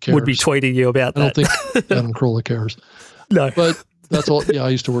think he cares. Would be tweeting you about that. I don't think Adam Carolla cares. No. But that's all. Yeah, I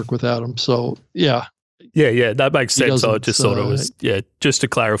used to work with Adam. So, yeah. Yeah, that makes sense. I just thought it was, just to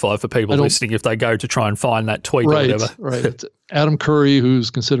clarify for people listening, if they go to try and find that tweet or whatever. Right. It's Adam Curry,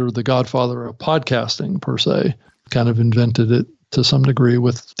 who's considered the godfather of podcasting per se, kind of invented it to some degree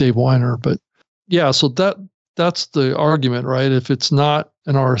with Dave Weiner. But yeah, so that's the argument, right? If it's not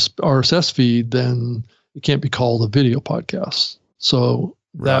an RSS feed, then it can't be called a video podcast. So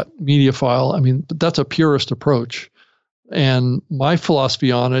that media file, I mean, that's a purist approach. And my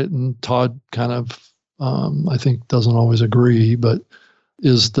philosophy on it, and Todd kind of, I think doesn't always agree, but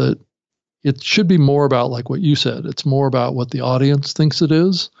is that it should be more about like what you said. It's more about what the audience thinks it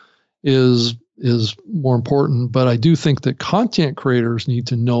is more important. But I do think that content creators need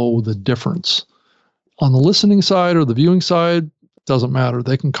to know the difference. On the listening side or the viewing side, it doesn't matter.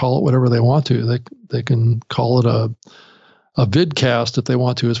 They can call it whatever they want to. They can call it a vidcast if they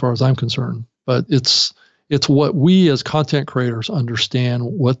want to, as far as I'm concerned. But it's what we as content creators understand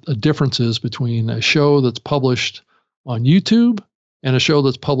what a difference is between a show that's published on YouTube and a show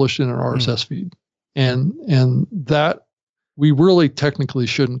that's published in an RSS feed. And that we really technically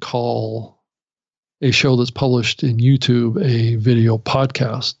shouldn't call a show that's published in YouTube a video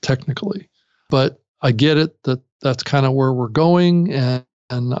podcast technically. But I get it that's kind of where we're going, and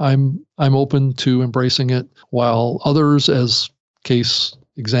I'm open to embracing it, while others, as case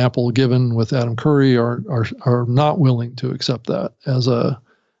example given with Adam Curry, are not willing to accept that as a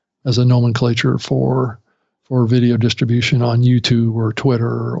nomenclature for video distribution on YouTube or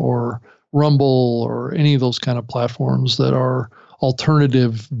Twitter or Rumble or any of those kind of platforms that are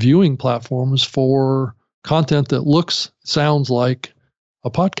alternative viewing platforms for content that sounds like a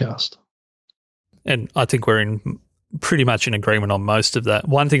podcast. And I think we're pretty much in agreement on most of that.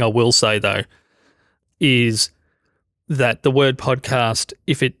 One thing I will say, though, is that the word podcast,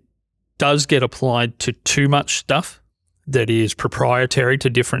 if it does get applied to too much stuff that is proprietary to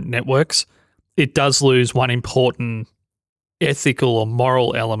different networks, it does lose one important ethical or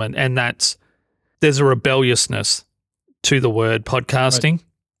moral element, and there's a rebelliousness to the word podcasting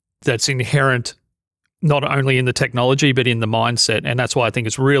that's inherent not only in the technology but in the mindset, and that's why I think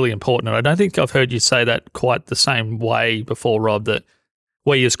it's really important. And I don't think I've heard you say that quite the same way before, Rob, that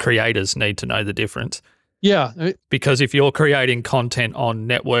we as creators need to know the difference. Yeah. Because if you're creating content on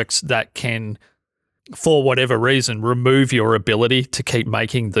networks that can, for whatever reason, remove your ability to keep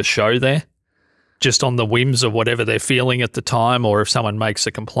making the show there, just on the whims of whatever they're feeling at the time, or if someone makes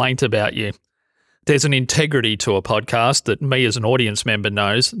a complaint about you, there's an integrity to a podcast that me as an audience member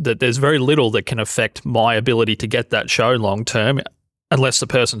knows that there's very little that can affect my ability to get that show long term unless the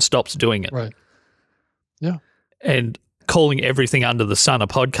person stops doing it. Right. Yeah. And calling everything under the sun a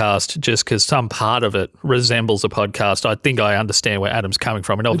podcast just because some part of it resembles a podcast, I think I understand where Adam's coming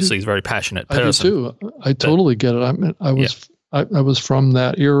from. And obviously he's a very passionate person. I do too. I totally get it. I was from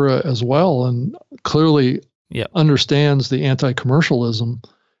that era as well. And clearly understands the anti-commercialism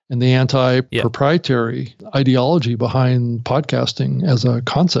and the anti-proprietary ideology behind podcasting as a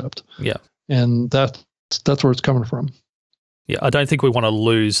concept. Yeah. And that's where it's coming from. Yeah, I don't think we want to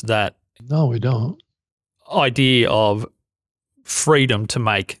lose that. No, we don't. Idea of freedom to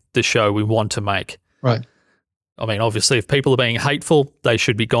make the show we want to make. Right. I mean, obviously, if people are being hateful, they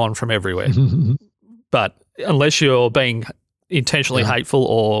should be gone from everywhere. But unless you're being intentionally hateful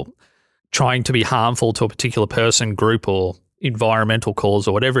or trying to be harmful to a particular person, group, or environmental cause,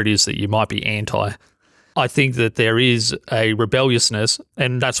 or whatever it is that you might be anti, I think that there is a rebelliousness,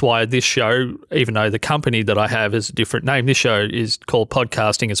 and that's why this show, even though the company that I have is a different name, this show is called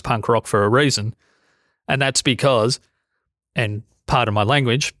Podcasting is Punk Rock for a reason. And that's because, and pardon my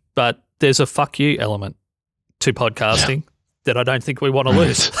language, but there's a fuck you element to podcasting that I don't think we want to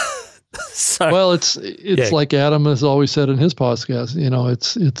lose. So, well, it's like Adam has always said in his podcast,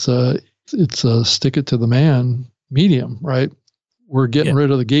 it's a stick it to the man medium, right? We're getting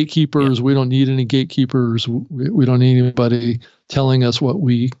rid of the gatekeepers. We don't need any gatekeepers. We don't need anybody telling us what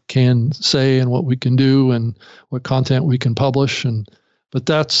we can say and what we can do and what content we can publish. But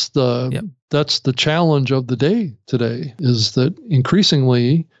that's the challenge of the day today, is that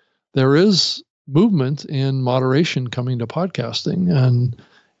increasingly there is movement in moderation coming to podcasting, and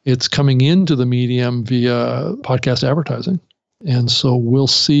it's coming into the medium via podcast advertising. And so we'll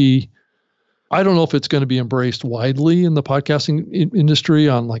see. I don't know if it's going to be embraced widely in the podcasting industry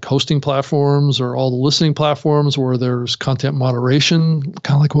on like hosting platforms or all the listening platforms where there's content moderation,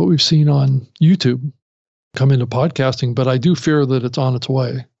 kind of like what we've seen on YouTube come into podcasting. But I do fear that it's on its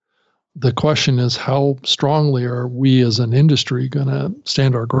way. The question is, how strongly are we as an industry going to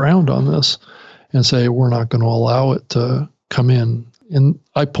stand our ground on this and say we're not going to allow it to come in? And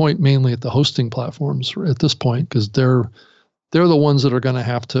I point mainly at the hosting platforms at this point, because they're the ones that are going to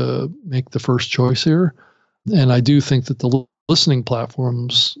have to make the first choice here. And I do think that the listening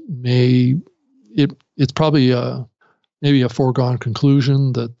platforms it's probably maybe a foregone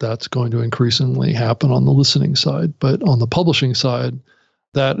conclusion that that's going to increasingly happen on the listening side. But on the publishing side,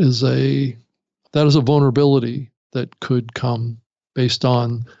 that is a vulnerability that could come based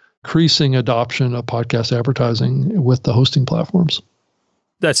on increasing adoption of podcast advertising with the hosting platforms.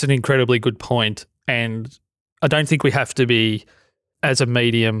 That's an incredibly good point. And I don't think we have to be, as a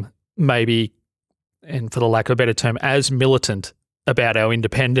medium, maybe, and for the lack of a better term, as militant about our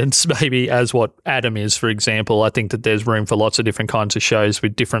independence, maybe as what Adam is, for example. I think that there's room for lots of different kinds of shows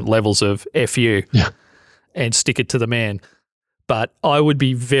with different levels of FU and stick it to the man. But I would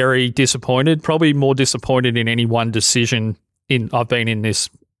be very disappointed, probably more disappointed in any one decision. I've been in this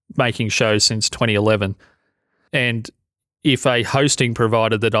making shows since 2011. And if a hosting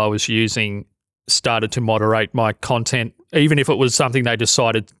provider that I was using started to moderate my content, even if it was something they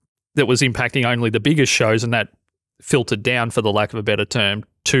decided that was impacting only the biggest shows, and that filtered down, for the lack of a better term,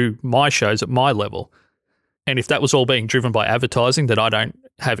 to my shows at my level. And if that was all being driven by advertising that I don't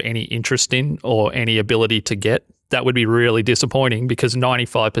have any interest in or any ability to get, that would be really disappointing, because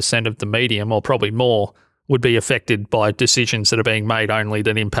 95% of the medium, or probably more, would be affected by decisions that are being made only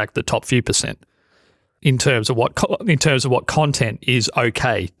that impact the top few percent. In terms of what content is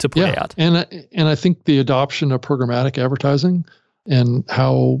okay to put out. And I think the adoption of programmatic advertising and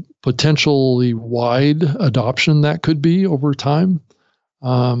how potentially wide adoption that could be over time,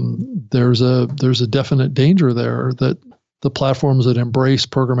 there's a definite danger there that the platforms that embrace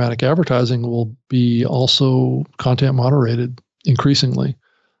programmatic advertising will be also content moderated increasingly.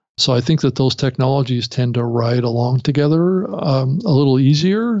 So I think that those technologies tend to ride along together a little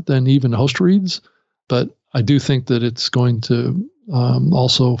easier than even host reads. But I do think that it's going to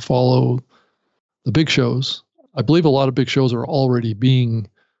also follow the big shows. I believe a lot of big shows are already being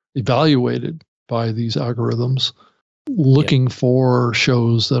evaluated by these algorithms, looking for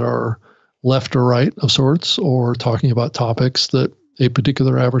shows that are left or right of sorts, or talking about topics that a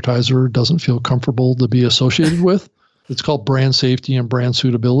particular advertiser doesn't feel comfortable to be associated with. It's called brand safety and brand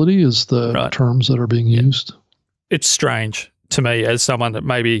suitability is the terms that are being used. It's strange to me, as someone that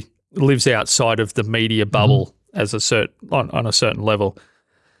maybe lives outside of the media bubble as on a certain level,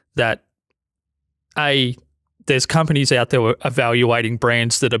 that there's companies out there evaluating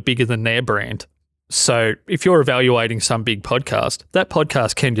brands that are bigger than their brand. So if you're evaluating some big podcast, that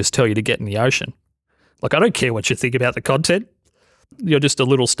podcast can just tell you to get in the ocean. Like, I don't care what you think about the content. You're just a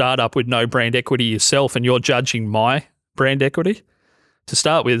little startup with no brand equity yourself, and you're judging my brand equity. To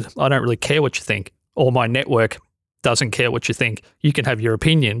start with, I don't really care what you think, or my network doesn't care what you think. You can have your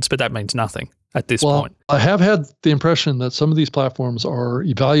opinions, but that means nothing at this point. I have had the impression that some of these platforms are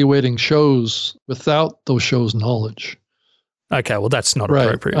evaluating shows without those shows' knowledge. Okay, well, that's not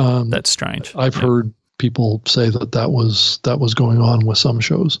appropriate. That's strange. I've heard people say that was going on with some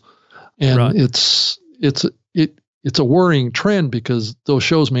shows, and Right. it's a worrying trend because those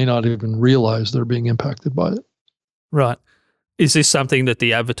shows may not even realize they're being impacted by it. Right. Is this something that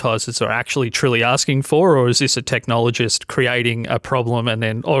the advertisers are actually truly asking for, or is this a technologist creating a problem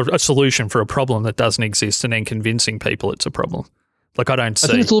or a solution for a problem that doesn't exist and then convincing people it's a problem? Like, I don't see.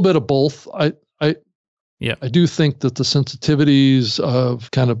 I think it's a little bit of both. I do think that the sensitivities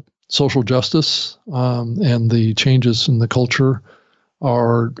of kind of social justice and the changes in the culture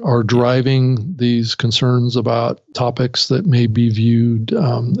are driving these concerns about topics that may be viewed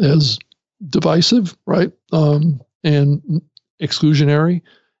as divisive, right? And exclusionary,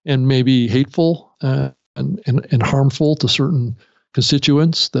 and maybe hateful and harmful to certain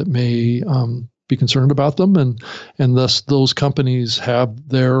constituents that may be concerned about them, and thus those companies have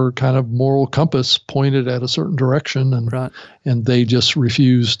their kind of moral compass pointed at a certain direction, and they just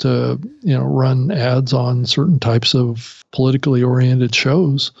refuse to run ads on certain types of politically oriented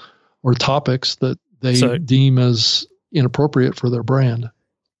shows or topics that they deem as inappropriate for their brand.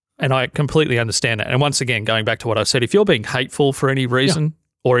 And I completely understand that. And once again, going back to what I said, if you're being hateful for any reason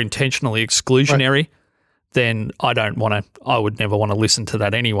or intentionally exclusionary, then I would never want to listen to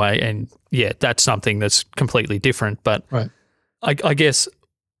that anyway. And yeah, that's something that's completely different. But I guess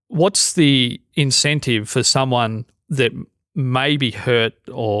what's the incentive for someone that may be hurt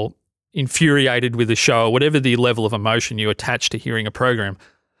or infuriated with the show, or whatever the level of emotion you attach to hearing a program?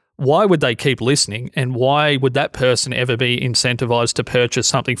 Why would they keep listening, and why would that person ever be incentivized to purchase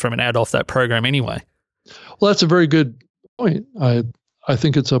something from an ad off that program anyway? Well, that's a very good point. I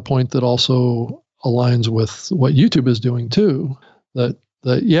think it's a point that also aligns with what YouTube is doing too.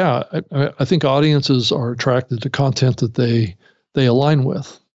 I think audiences are attracted to content that they align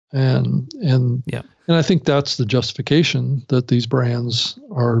with, and I think that's the justification that these brands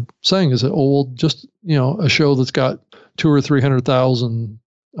are saying is that just a show that's got 200,000 or 300,000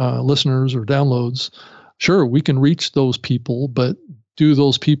 listeners or downloads, sure, we can reach those people, but do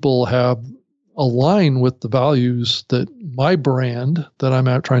those people align with the values that my brand that I'm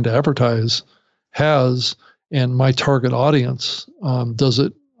out trying to advertise has, and my target audience? Does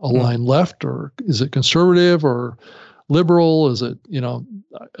it align left, or is it conservative or liberal? Is it,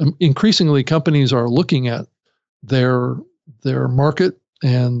 increasingly companies are looking at their market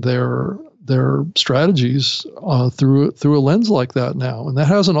and their strategies through a lens like that now, and that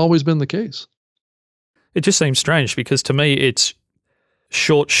hasn't always been the case. It just seems strange because to me it's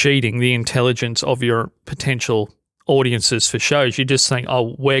short-sheeting the intelligence of your potential audiences for shows. You're just saying,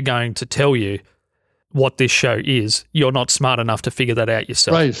 oh, we're going to tell you what this show is. You're not smart enough to figure that out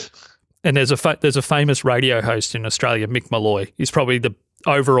yourself. Right. And there's a famous radio host in Australia, Mick Malloy. He's probably the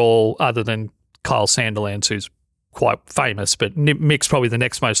overall, other than Kyle Sandilands, who's quite famous, but Mick's probably the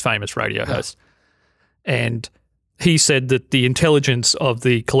next most famous radio host. And he said that the intelligence of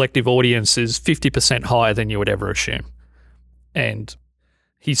the collective audience is 50% higher than you would ever assume. And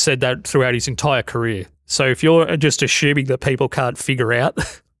he said that throughout his entire career. So if you're just assuming that people can't figure out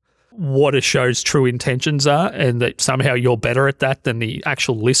what a show's true intentions are, and that somehow you're better at that than the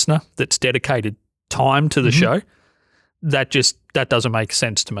actual listener that's dedicated time to the show, that doesn't make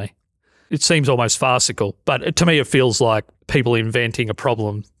sense to me. It seems almost farcical, but to me it feels like people inventing a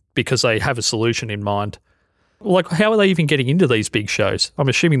problem because they have a solution in mind. Like, how are they even getting into these big shows? I'm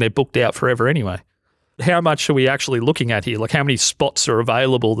assuming they're booked out forever anyway. How much are we actually looking at here? Like, how many spots are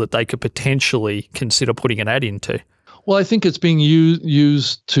available that they could potentially consider putting an ad into? Well, I think it's being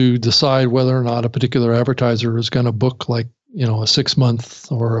used to decide whether or not a particular advertiser is going to book a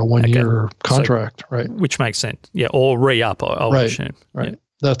 6-month or a 1-year contract, right? Which makes sense. Yeah, or re-up, I would assume. Right. Yeah.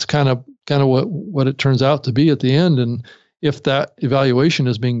 That's kind of what it turns out to be at the end. And if that evaluation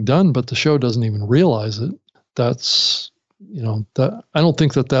is being done, but the show doesn't even realize it, that's, I don't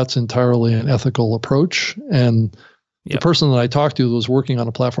think that that's entirely an ethical approach. And the person that I talked to that was working on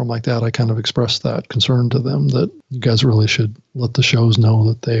a platform like that, I kind of expressed that concern to them that you guys really should let the shows know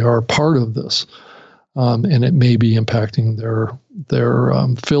that they are part of this. And it may be impacting their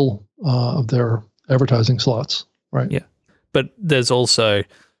fill of their advertising slots. Right. Yeah. But there's also,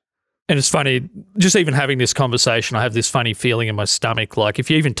 and it's funny, just even having this conversation, I have this funny feeling in my stomach. Like, if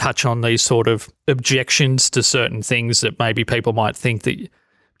you even touch on these sort of objections to certain things that maybe people might think that,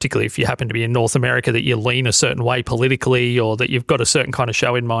 particularly if you happen to be in North America, that you lean a certain way politically, or that you've got a certain kind of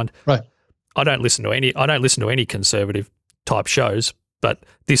show in mind. Right. I don't listen to any conservative type shows, but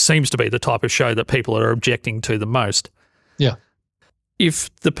this seems to be the type of show that people are objecting to the most. Yeah.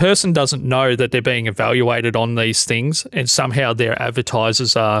 If the person doesn't know that they're being evaluated on these things, and somehow their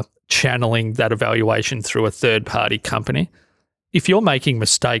advertisers are channeling that evaluation through a third-party company, if you're making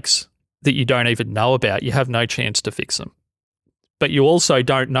mistakes that you don't even know about, you have no chance to fix them. But you also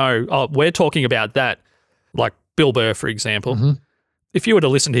don't know, we're talking about that, like Bill Burr, for example. Mm-hmm. If you were to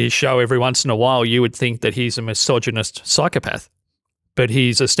listen to his show every once in a while, you would think that he's a misogynist psychopath, but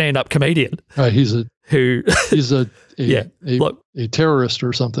he's a stand-up comedian. Right. He's a like, a terrorist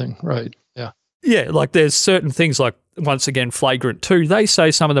or something. Right. Yeah. Yeah. Like there's certain things like, once again, Flagrant 2, they say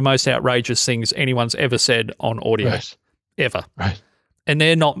some of the most outrageous things anyone's ever said on audio. Right. Ever. Right. And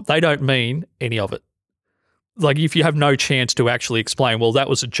they don't mean any of it. Like if you have no chance to actually explain, well, that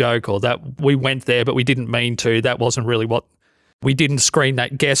was a joke, or that we went there, but we didn't mean to, that wasn't really what, we didn't screen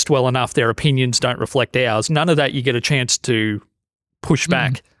that guest well enough, their opinions don't reflect ours. None of that you get a chance to push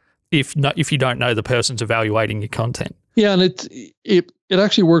back if you don't know the person's evaluating your content. Yeah, and it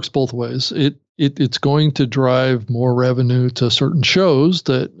actually works both ways. It's going to drive more revenue to certain shows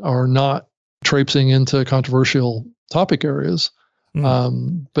that are not traipsing into controversial topic areas.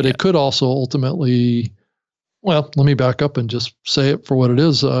 But it could also ultimately, well, let me back up and just say it for what it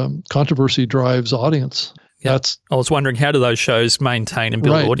is. Controversy drives audience. Yeah. I was wondering, how do those shows maintain and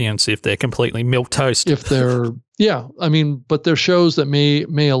build audience if they're completely milquetoast? If they're, but they're shows that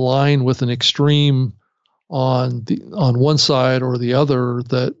may align with an extreme on one side or the other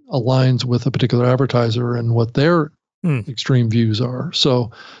that aligns with a particular advertiser and what their extreme views are.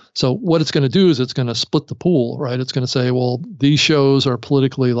 So what it's going to do is it's going to split the pool, right? It's going to say, well, these shows are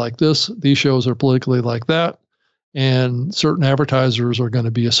politically like this, these shows are politically like that, and certain advertisers are going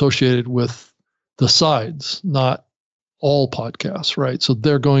to be associated with the sides, not all podcasts, right? So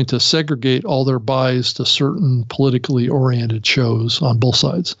they're going to segregate all their buys to certain politically oriented shows on both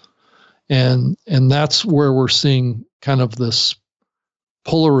sides. And that's where we're seeing kind of this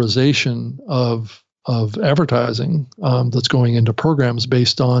polarization of advertising that's going into programs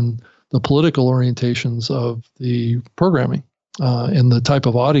based on the political orientations of the programming and the type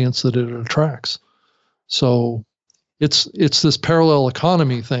of audience that it attracts. So it's this parallel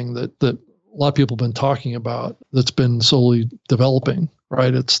economy thing that a lot of people have been talking about that's been slowly developing,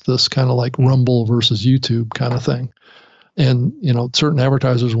 right? It's this kind of like Rumble versus YouTube kind of thing. And, certain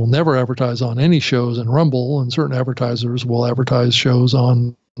advertisers will never advertise on any shows in Rumble, and certain advertisers will advertise shows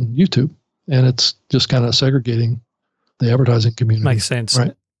on YouTube. And it's just kind of segregating the advertising community. Makes sense.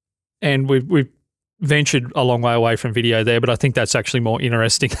 Right. And we've ventured a long way away from video there, but I think that's actually more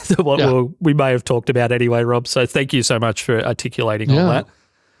interesting than what we may have talked about anyway, Rob. So thank you so much for articulating all that.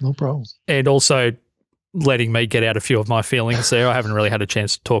 No problem. And also letting me get out a few of my feelings there. I haven't really had a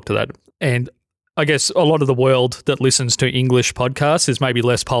chance to talk to that. And I guess a lot of the world that listens to English podcasts is maybe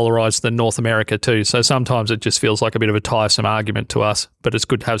less polarized than North America too. So sometimes it just feels like a bit of a tiresome argument to us, but it's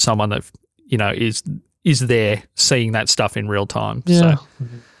good to have someone that, is there seeing that stuff in real time. Yeah. So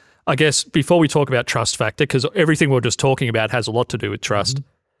I guess before we talk about trust factor, because everything we're just talking about has a lot to do with trust,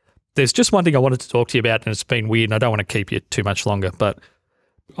 there's just one thing I wanted to talk to you about, and it's been weird, and I don't want to keep you too much longer, but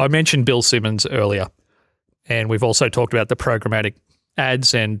I mentioned Bill Simmons earlier, and we've also talked about the programmatic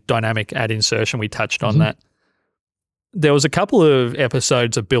ads and dynamic ad insertion. We touched on that. There was a couple of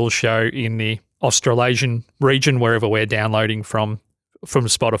episodes of Bill's show in the Australasian region, wherever we're downloading from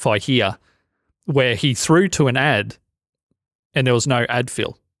Spotify here, where he threw to an ad and there was no ad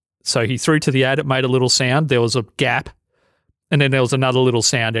fill. So he threw to the ad, it made a little sound, there was a gap, and then there was another little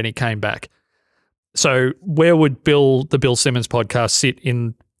sound and he came back. So where would the Bill Simmons podcast sit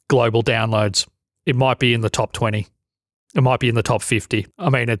in global downloads? It might be in the top 20. It might be in the top 50. I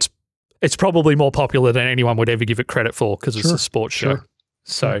mean, it's probably more popular than anyone would ever give it credit for because it's a sports show.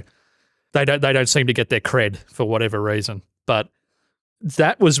 So they don't seem to get their cred for whatever reason. But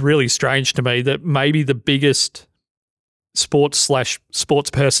that was really strange to me, that maybe the biggest sports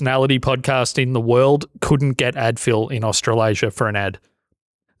personality podcast in the world couldn't get ad fill in Australasia for an ad.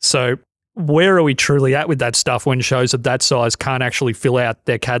 So where are we truly at with that stuff when shows of that size can't actually fill out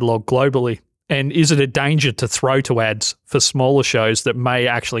their catalogue globally? And is it a danger to throw to ads for smaller shows that may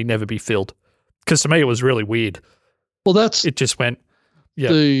actually never be filled? Because to me, it was really weird. Well, it just went,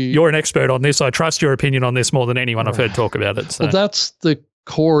 you're an expert on this. I trust your opinion on this more than anyone I've heard talk about it. So. Well, that's the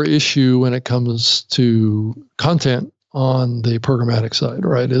core issue when it comes to content on the programmatic side,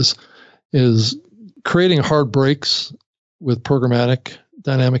 right? Is creating hard breaks with programmatic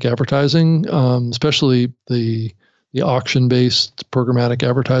dynamic advertising, especially the auction-based programmatic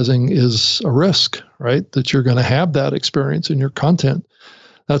advertising, is a risk, right? That you're going to have that experience in your content.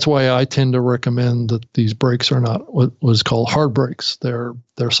 That's why I tend to recommend that these breaks are not what is called hard breaks. They're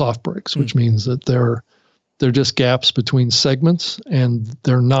soft breaks, which means that they're just gaps between segments, and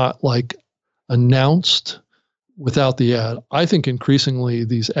they're not like announced without the ad. I think increasingly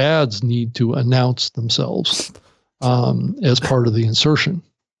these ads need to announce themselves as part of the insertion.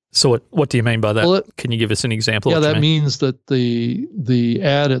 So what do you mean by that? Well, Can you give us an example? Yeah, that means that the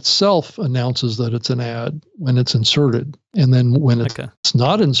ad itself announces that it's an ad when it's inserted. And then when it's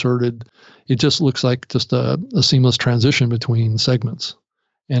not inserted, it just looks like just a seamless transition between segments.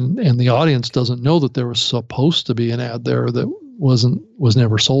 And the audience doesn't know that there was supposed to be an ad there that was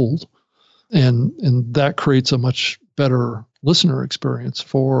never sold. And that creates a much better listener experience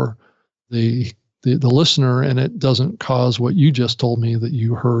for the listener, and it doesn't cause what you just told me that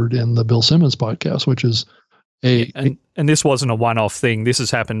you heard in the Bill Simmons podcast, which is and this wasn't a one-off thing. This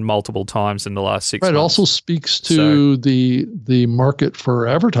has happened multiple times in the last 6 months. It also speaks to the market for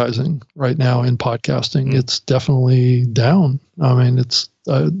advertising right now in podcasting. It's definitely down. I mean,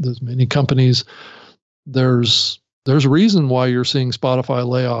 there's many companies. There's a reason why you're seeing Spotify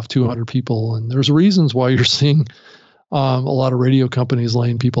lay off 200 people, and there's reasons why you're seeing a lot of radio companies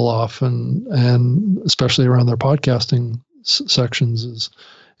laying people off, and especially around their podcasting sections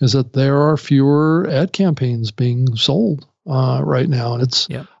is that there are fewer ad campaigns being sold right now.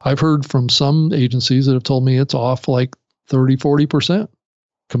 And I've heard from some agencies that have told me it's off like 30-40%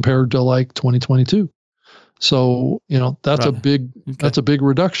 compared to like 2022. So, that's a big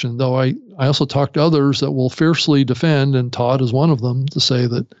reduction. Though I also talked to others that will fiercely defend, and Todd is one of them, to say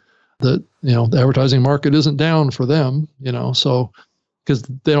that the advertising market isn't down for them, so because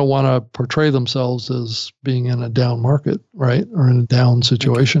they don't want to portray themselves as being in a down market, right? Or in a down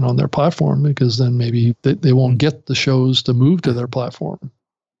situation on their platform, because then maybe they won't get the shows to move to their platform.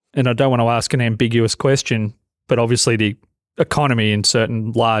 And I don't want to ask an ambiguous question, but obviously the economy in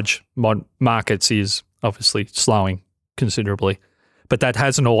certain large markets is obviously slowing considerably, but that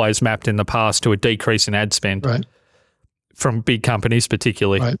hasn't always mapped in the past to a decrease in ad spend from big companies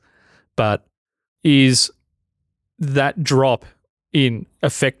particularly. Right. But is that drop in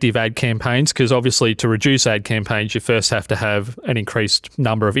effective ad campaigns, because obviously to reduce ad campaigns, you first have to have an increased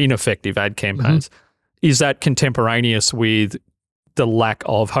number of ineffective ad campaigns. Is that contemporaneous with the lack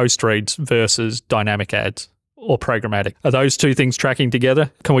of host reads versus dynamic ads or programmatic? Are those two things tracking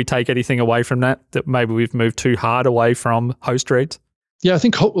together? Can we take anything away from that maybe we've moved too hard away from host reads? Yeah, I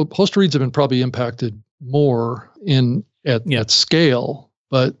think host reads have been probably impacted more at scale,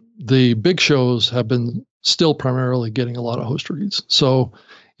 but the big shows have been still primarily getting a lot of host reads. So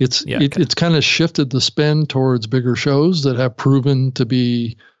it's kind of shifted the spend towards bigger shows that have proven to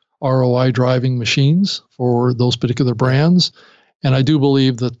be ROI driving machines for those particular brands. And I do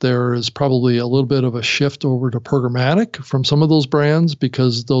believe that there is probably a little bit of a shift over to programmatic from some of those brands,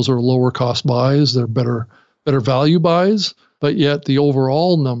 because those are lower cost buys. They're better value buys, but yet the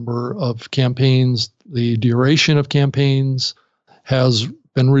overall number of campaigns, the duration of campaigns has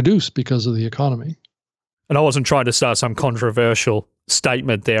been reduced because of the economy. And I wasn't trying to start some controversial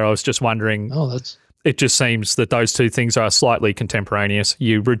statement there. I was just wondering, it just seems that those two things are slightly contemporaneous.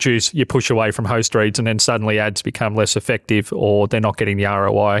 You push away from host reads, and then suddenly ads become less effective, or they're not getting the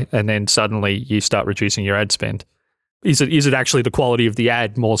ROI, and then suddenly you start reducing your ad spend. Is it actually the quality of the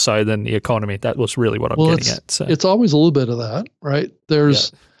ad more so than the economy? That was really what I'm getting at. So. It's always a little bit of that, right?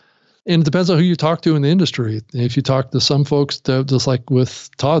 And it depends on who you talk to in the industry. If you talk to some folks, just like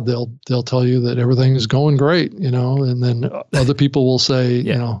with Todd, they'll tell you that everything is going great, and then other people will say,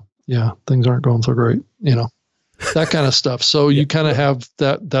 things aren't going so great, that kind of stuff. So you kind of have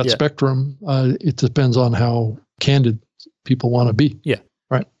that spectrum. It depends on how candid people want to be. Yeah.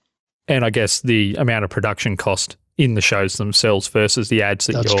 Right. And I guess the amount of production cost in the shows themselves versus the ads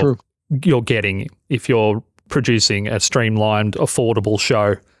that you're getting. If you're producing a streamlined, affordable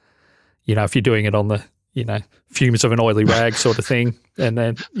show, if you're doing it on the, fumes of an oily rag sort of thing, and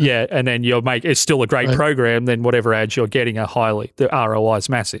then it's still a great program, then whatever ads you're getting are the ROI is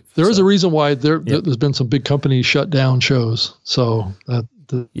massive. There is a reason why there's been some big companies shut down shows. So that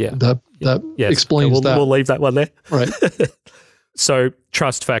explains that. We'll leave that one there. Right. So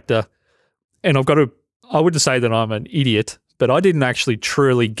trust factor. And I wouldn't say that I'm an idiot, but I didn't actually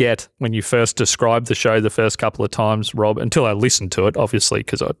truly get when you first described the show the first couple of times, Rob, until I listened to it, obviously,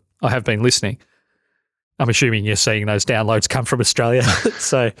 because I have been listening. I'm assuming you're seeing those downloads come from Australia.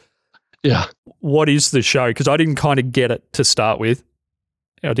 So yeah, what is the show? Because I didn't kind of get it to start with.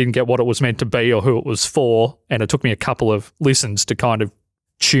 I didn't get what it was meant to be or who it was for, and it took me a couple of listens to kind of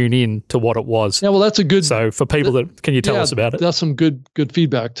tune in to what it was. Yeah, well, that's a good... So for people can you tell us about it? That's some good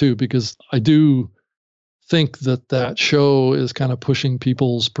feedback too, because I do think that show is kind of pushing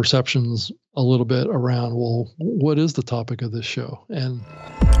people's perceptions a little bit around, well, what is the topic of this show? And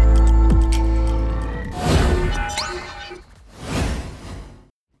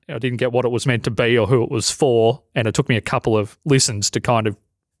I didn't get what it was meant to be or who it was for, and it took me a couple of listens to kind of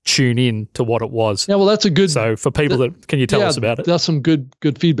tune in to what it was. Yeah, well, that's a good. So for people can you tell us about it? That's some good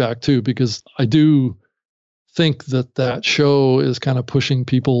feedback too, because I do think that show is kind of pushing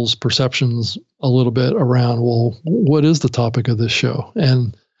people's perceptions a little bit around, well, what is the topic of this show?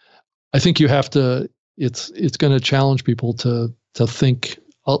 And I think you have to, it's going to challenge people to think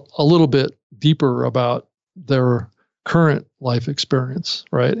a little bit deeper about their current life experience,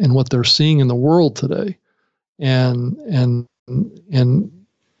 right? And what they're seeing in the world today. And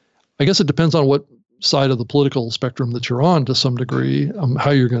I guess it depends on what side of the political spectrum that you're on to some degree,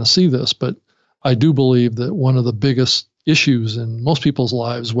 how you're going to see this. But I do believe that one of the biggest issues in most people's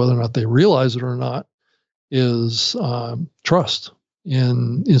lives, whether or not they realize it or not, is trust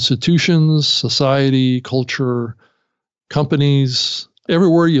in institutions, society, culture, companies.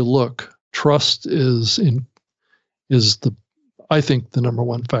 Everywhere you look, trust is I think the number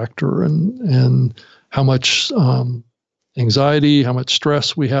one factor, and how much anxiety, how much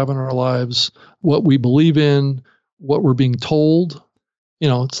stress we have in our lives, what we believe in, what we're being told.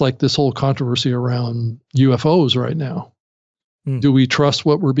 It's like this whole controversy around UFOs right now. Do we trust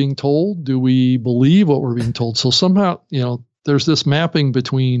what we're being told? Do we believe what we're being told? So somehow, there's this mapping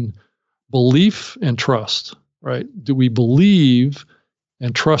between belief and trust, right? Do we believe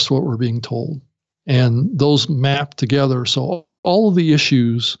and trust what we're being told? And those map together. So all of the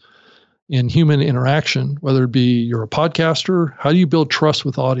issues in human interaction, whether it be you're a podcaster, how do you build trust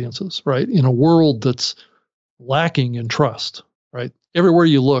with audiences, right? In a world that's lacking in trust, right? Everywhere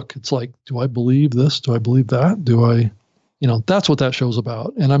you look, it's like, do I believe this? Do I believe that? Do I, that's what that show's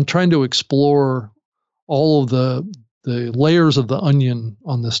about. And I'm trying to explore all of the layers of the onion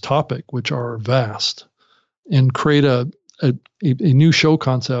on this topic, which are vast, and create a new show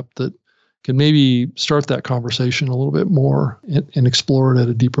concept that can maybe start that conversation a little bit more and explore it at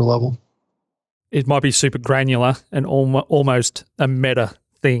a deeper level. It might be super granular and almost a meta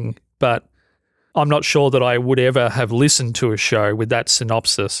thing, but I'm not sure that I would ever have listened to a show with that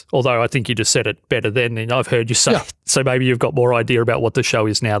synopsis, although I think you just said it better then than I've heard you say. Yeah. So maybe you've got more idea about what the show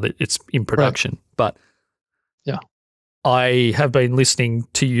is now that it's in production. Right. But yeah, I have been listening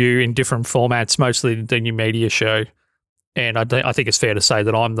to you in different formats, mostly the New Media Show, and I think it's fair to say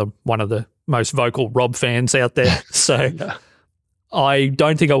that I'm one of the most vocal Rob fans out there. So yeah. I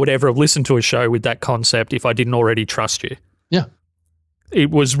don't think I would ever have listened to a show with that concept if I didn't already trust you. Yeah. It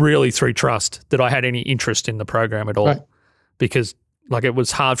was really through trust that I had any interest in the program at all, right. Because it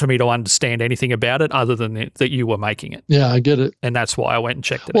was hard for me to understand anything about it other than that you were making it. Yeah, I get it. And that's why I went and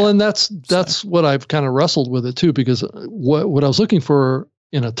checked it out. Well, and that's what I've kind of wrestled with it too, because what I was looking for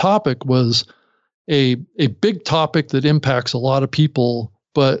in a topic was a big topic that impacts a lot of people,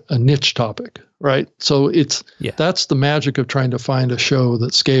 but a niche topic, right? So that's the magic of trying to find a show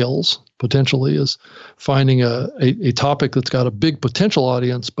that scales potentially, is finding a topic that's got a big potential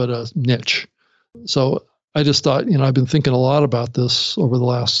audience, but a niche. So I just thought, I've been thinking a lot about this over the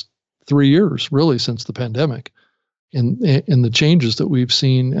last 3 years, really since the pandemic, and the changes that we've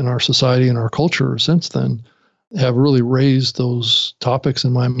seen in our society and our culture since then have really raised those topics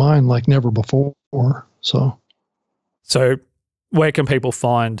in my mind like never before. So where can people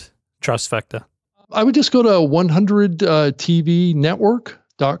find Trust Factor? I would just go to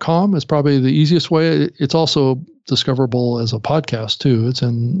 100tvnetwork.com is probably the easiest way. It's also discoverable as a podcast too. It's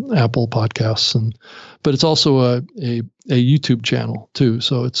in Apple Podcasts, but it's also a YouTube channel too.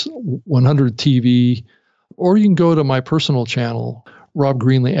 So it's 100TV, or you can go to my personal channel, Rob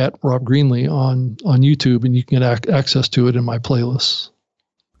Greenlee, at Rob Greenlee on YouTube, and you can get access to it in my playlists.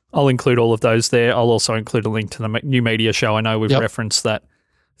 I'll include all of those there. I'll also include a link to the New Media Show. I know we've referenced that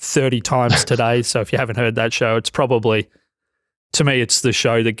 30 times today. So if you haven't heard that show, it's probably, to me, it's the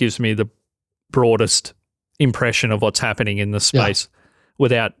show that gives me the broadest impression of what's happening in the space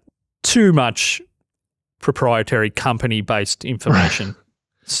without too much proprietary company-based information. Right.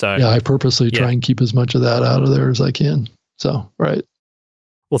 So I purposely try and keep as much of that out of there as I can. So, right.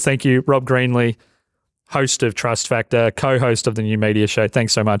 Well, thank you, Rob Greenlee, host of Trust Factor, co-host of the New Media Show.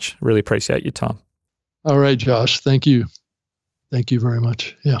 Thanks so much. Really appreciate your time. All right, Josh. Thank you. Thank you very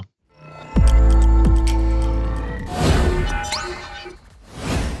much. Yeah.